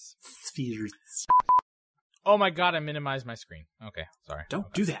 Oh my god, I minimized my screen. Okay, sorry.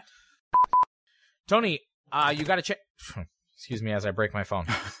 Don't do that. Tony, you gotta check. Excuse me as I break my phone.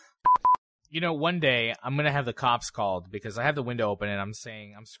 One day I'm gonna have the cops called because I have the window open and I'm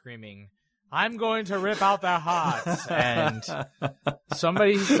screaming, I'm going to rip out their hearts. And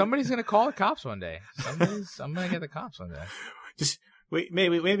somebody's gonna call the cops one day. I'm gonna get the cops one day. Just wait,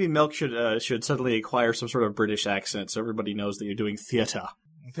 maybe Milk should suddenly acquire some sort of British accent so everybody knows that you're doing theater.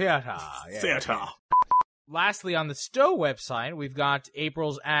 Theater. Theater. Lastly, on the Stowe website, we've got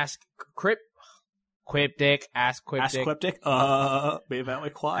April's Ask Quiptic. Ask Quiptic? Be very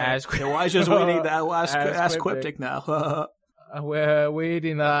quiet. Why just waiting to ask Quiptic now? We're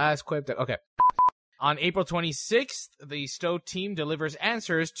waiting to ask Quiptic. Okay. On April 26th, the Stowe team delivers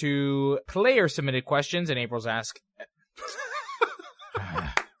answers to player-submitted questions in April's Ask.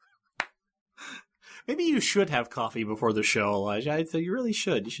 Maybe you should have coffee before the show, Elijah. You really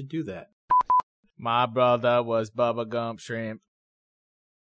should. You should do that. My brother was Bubba Gump Shrimp.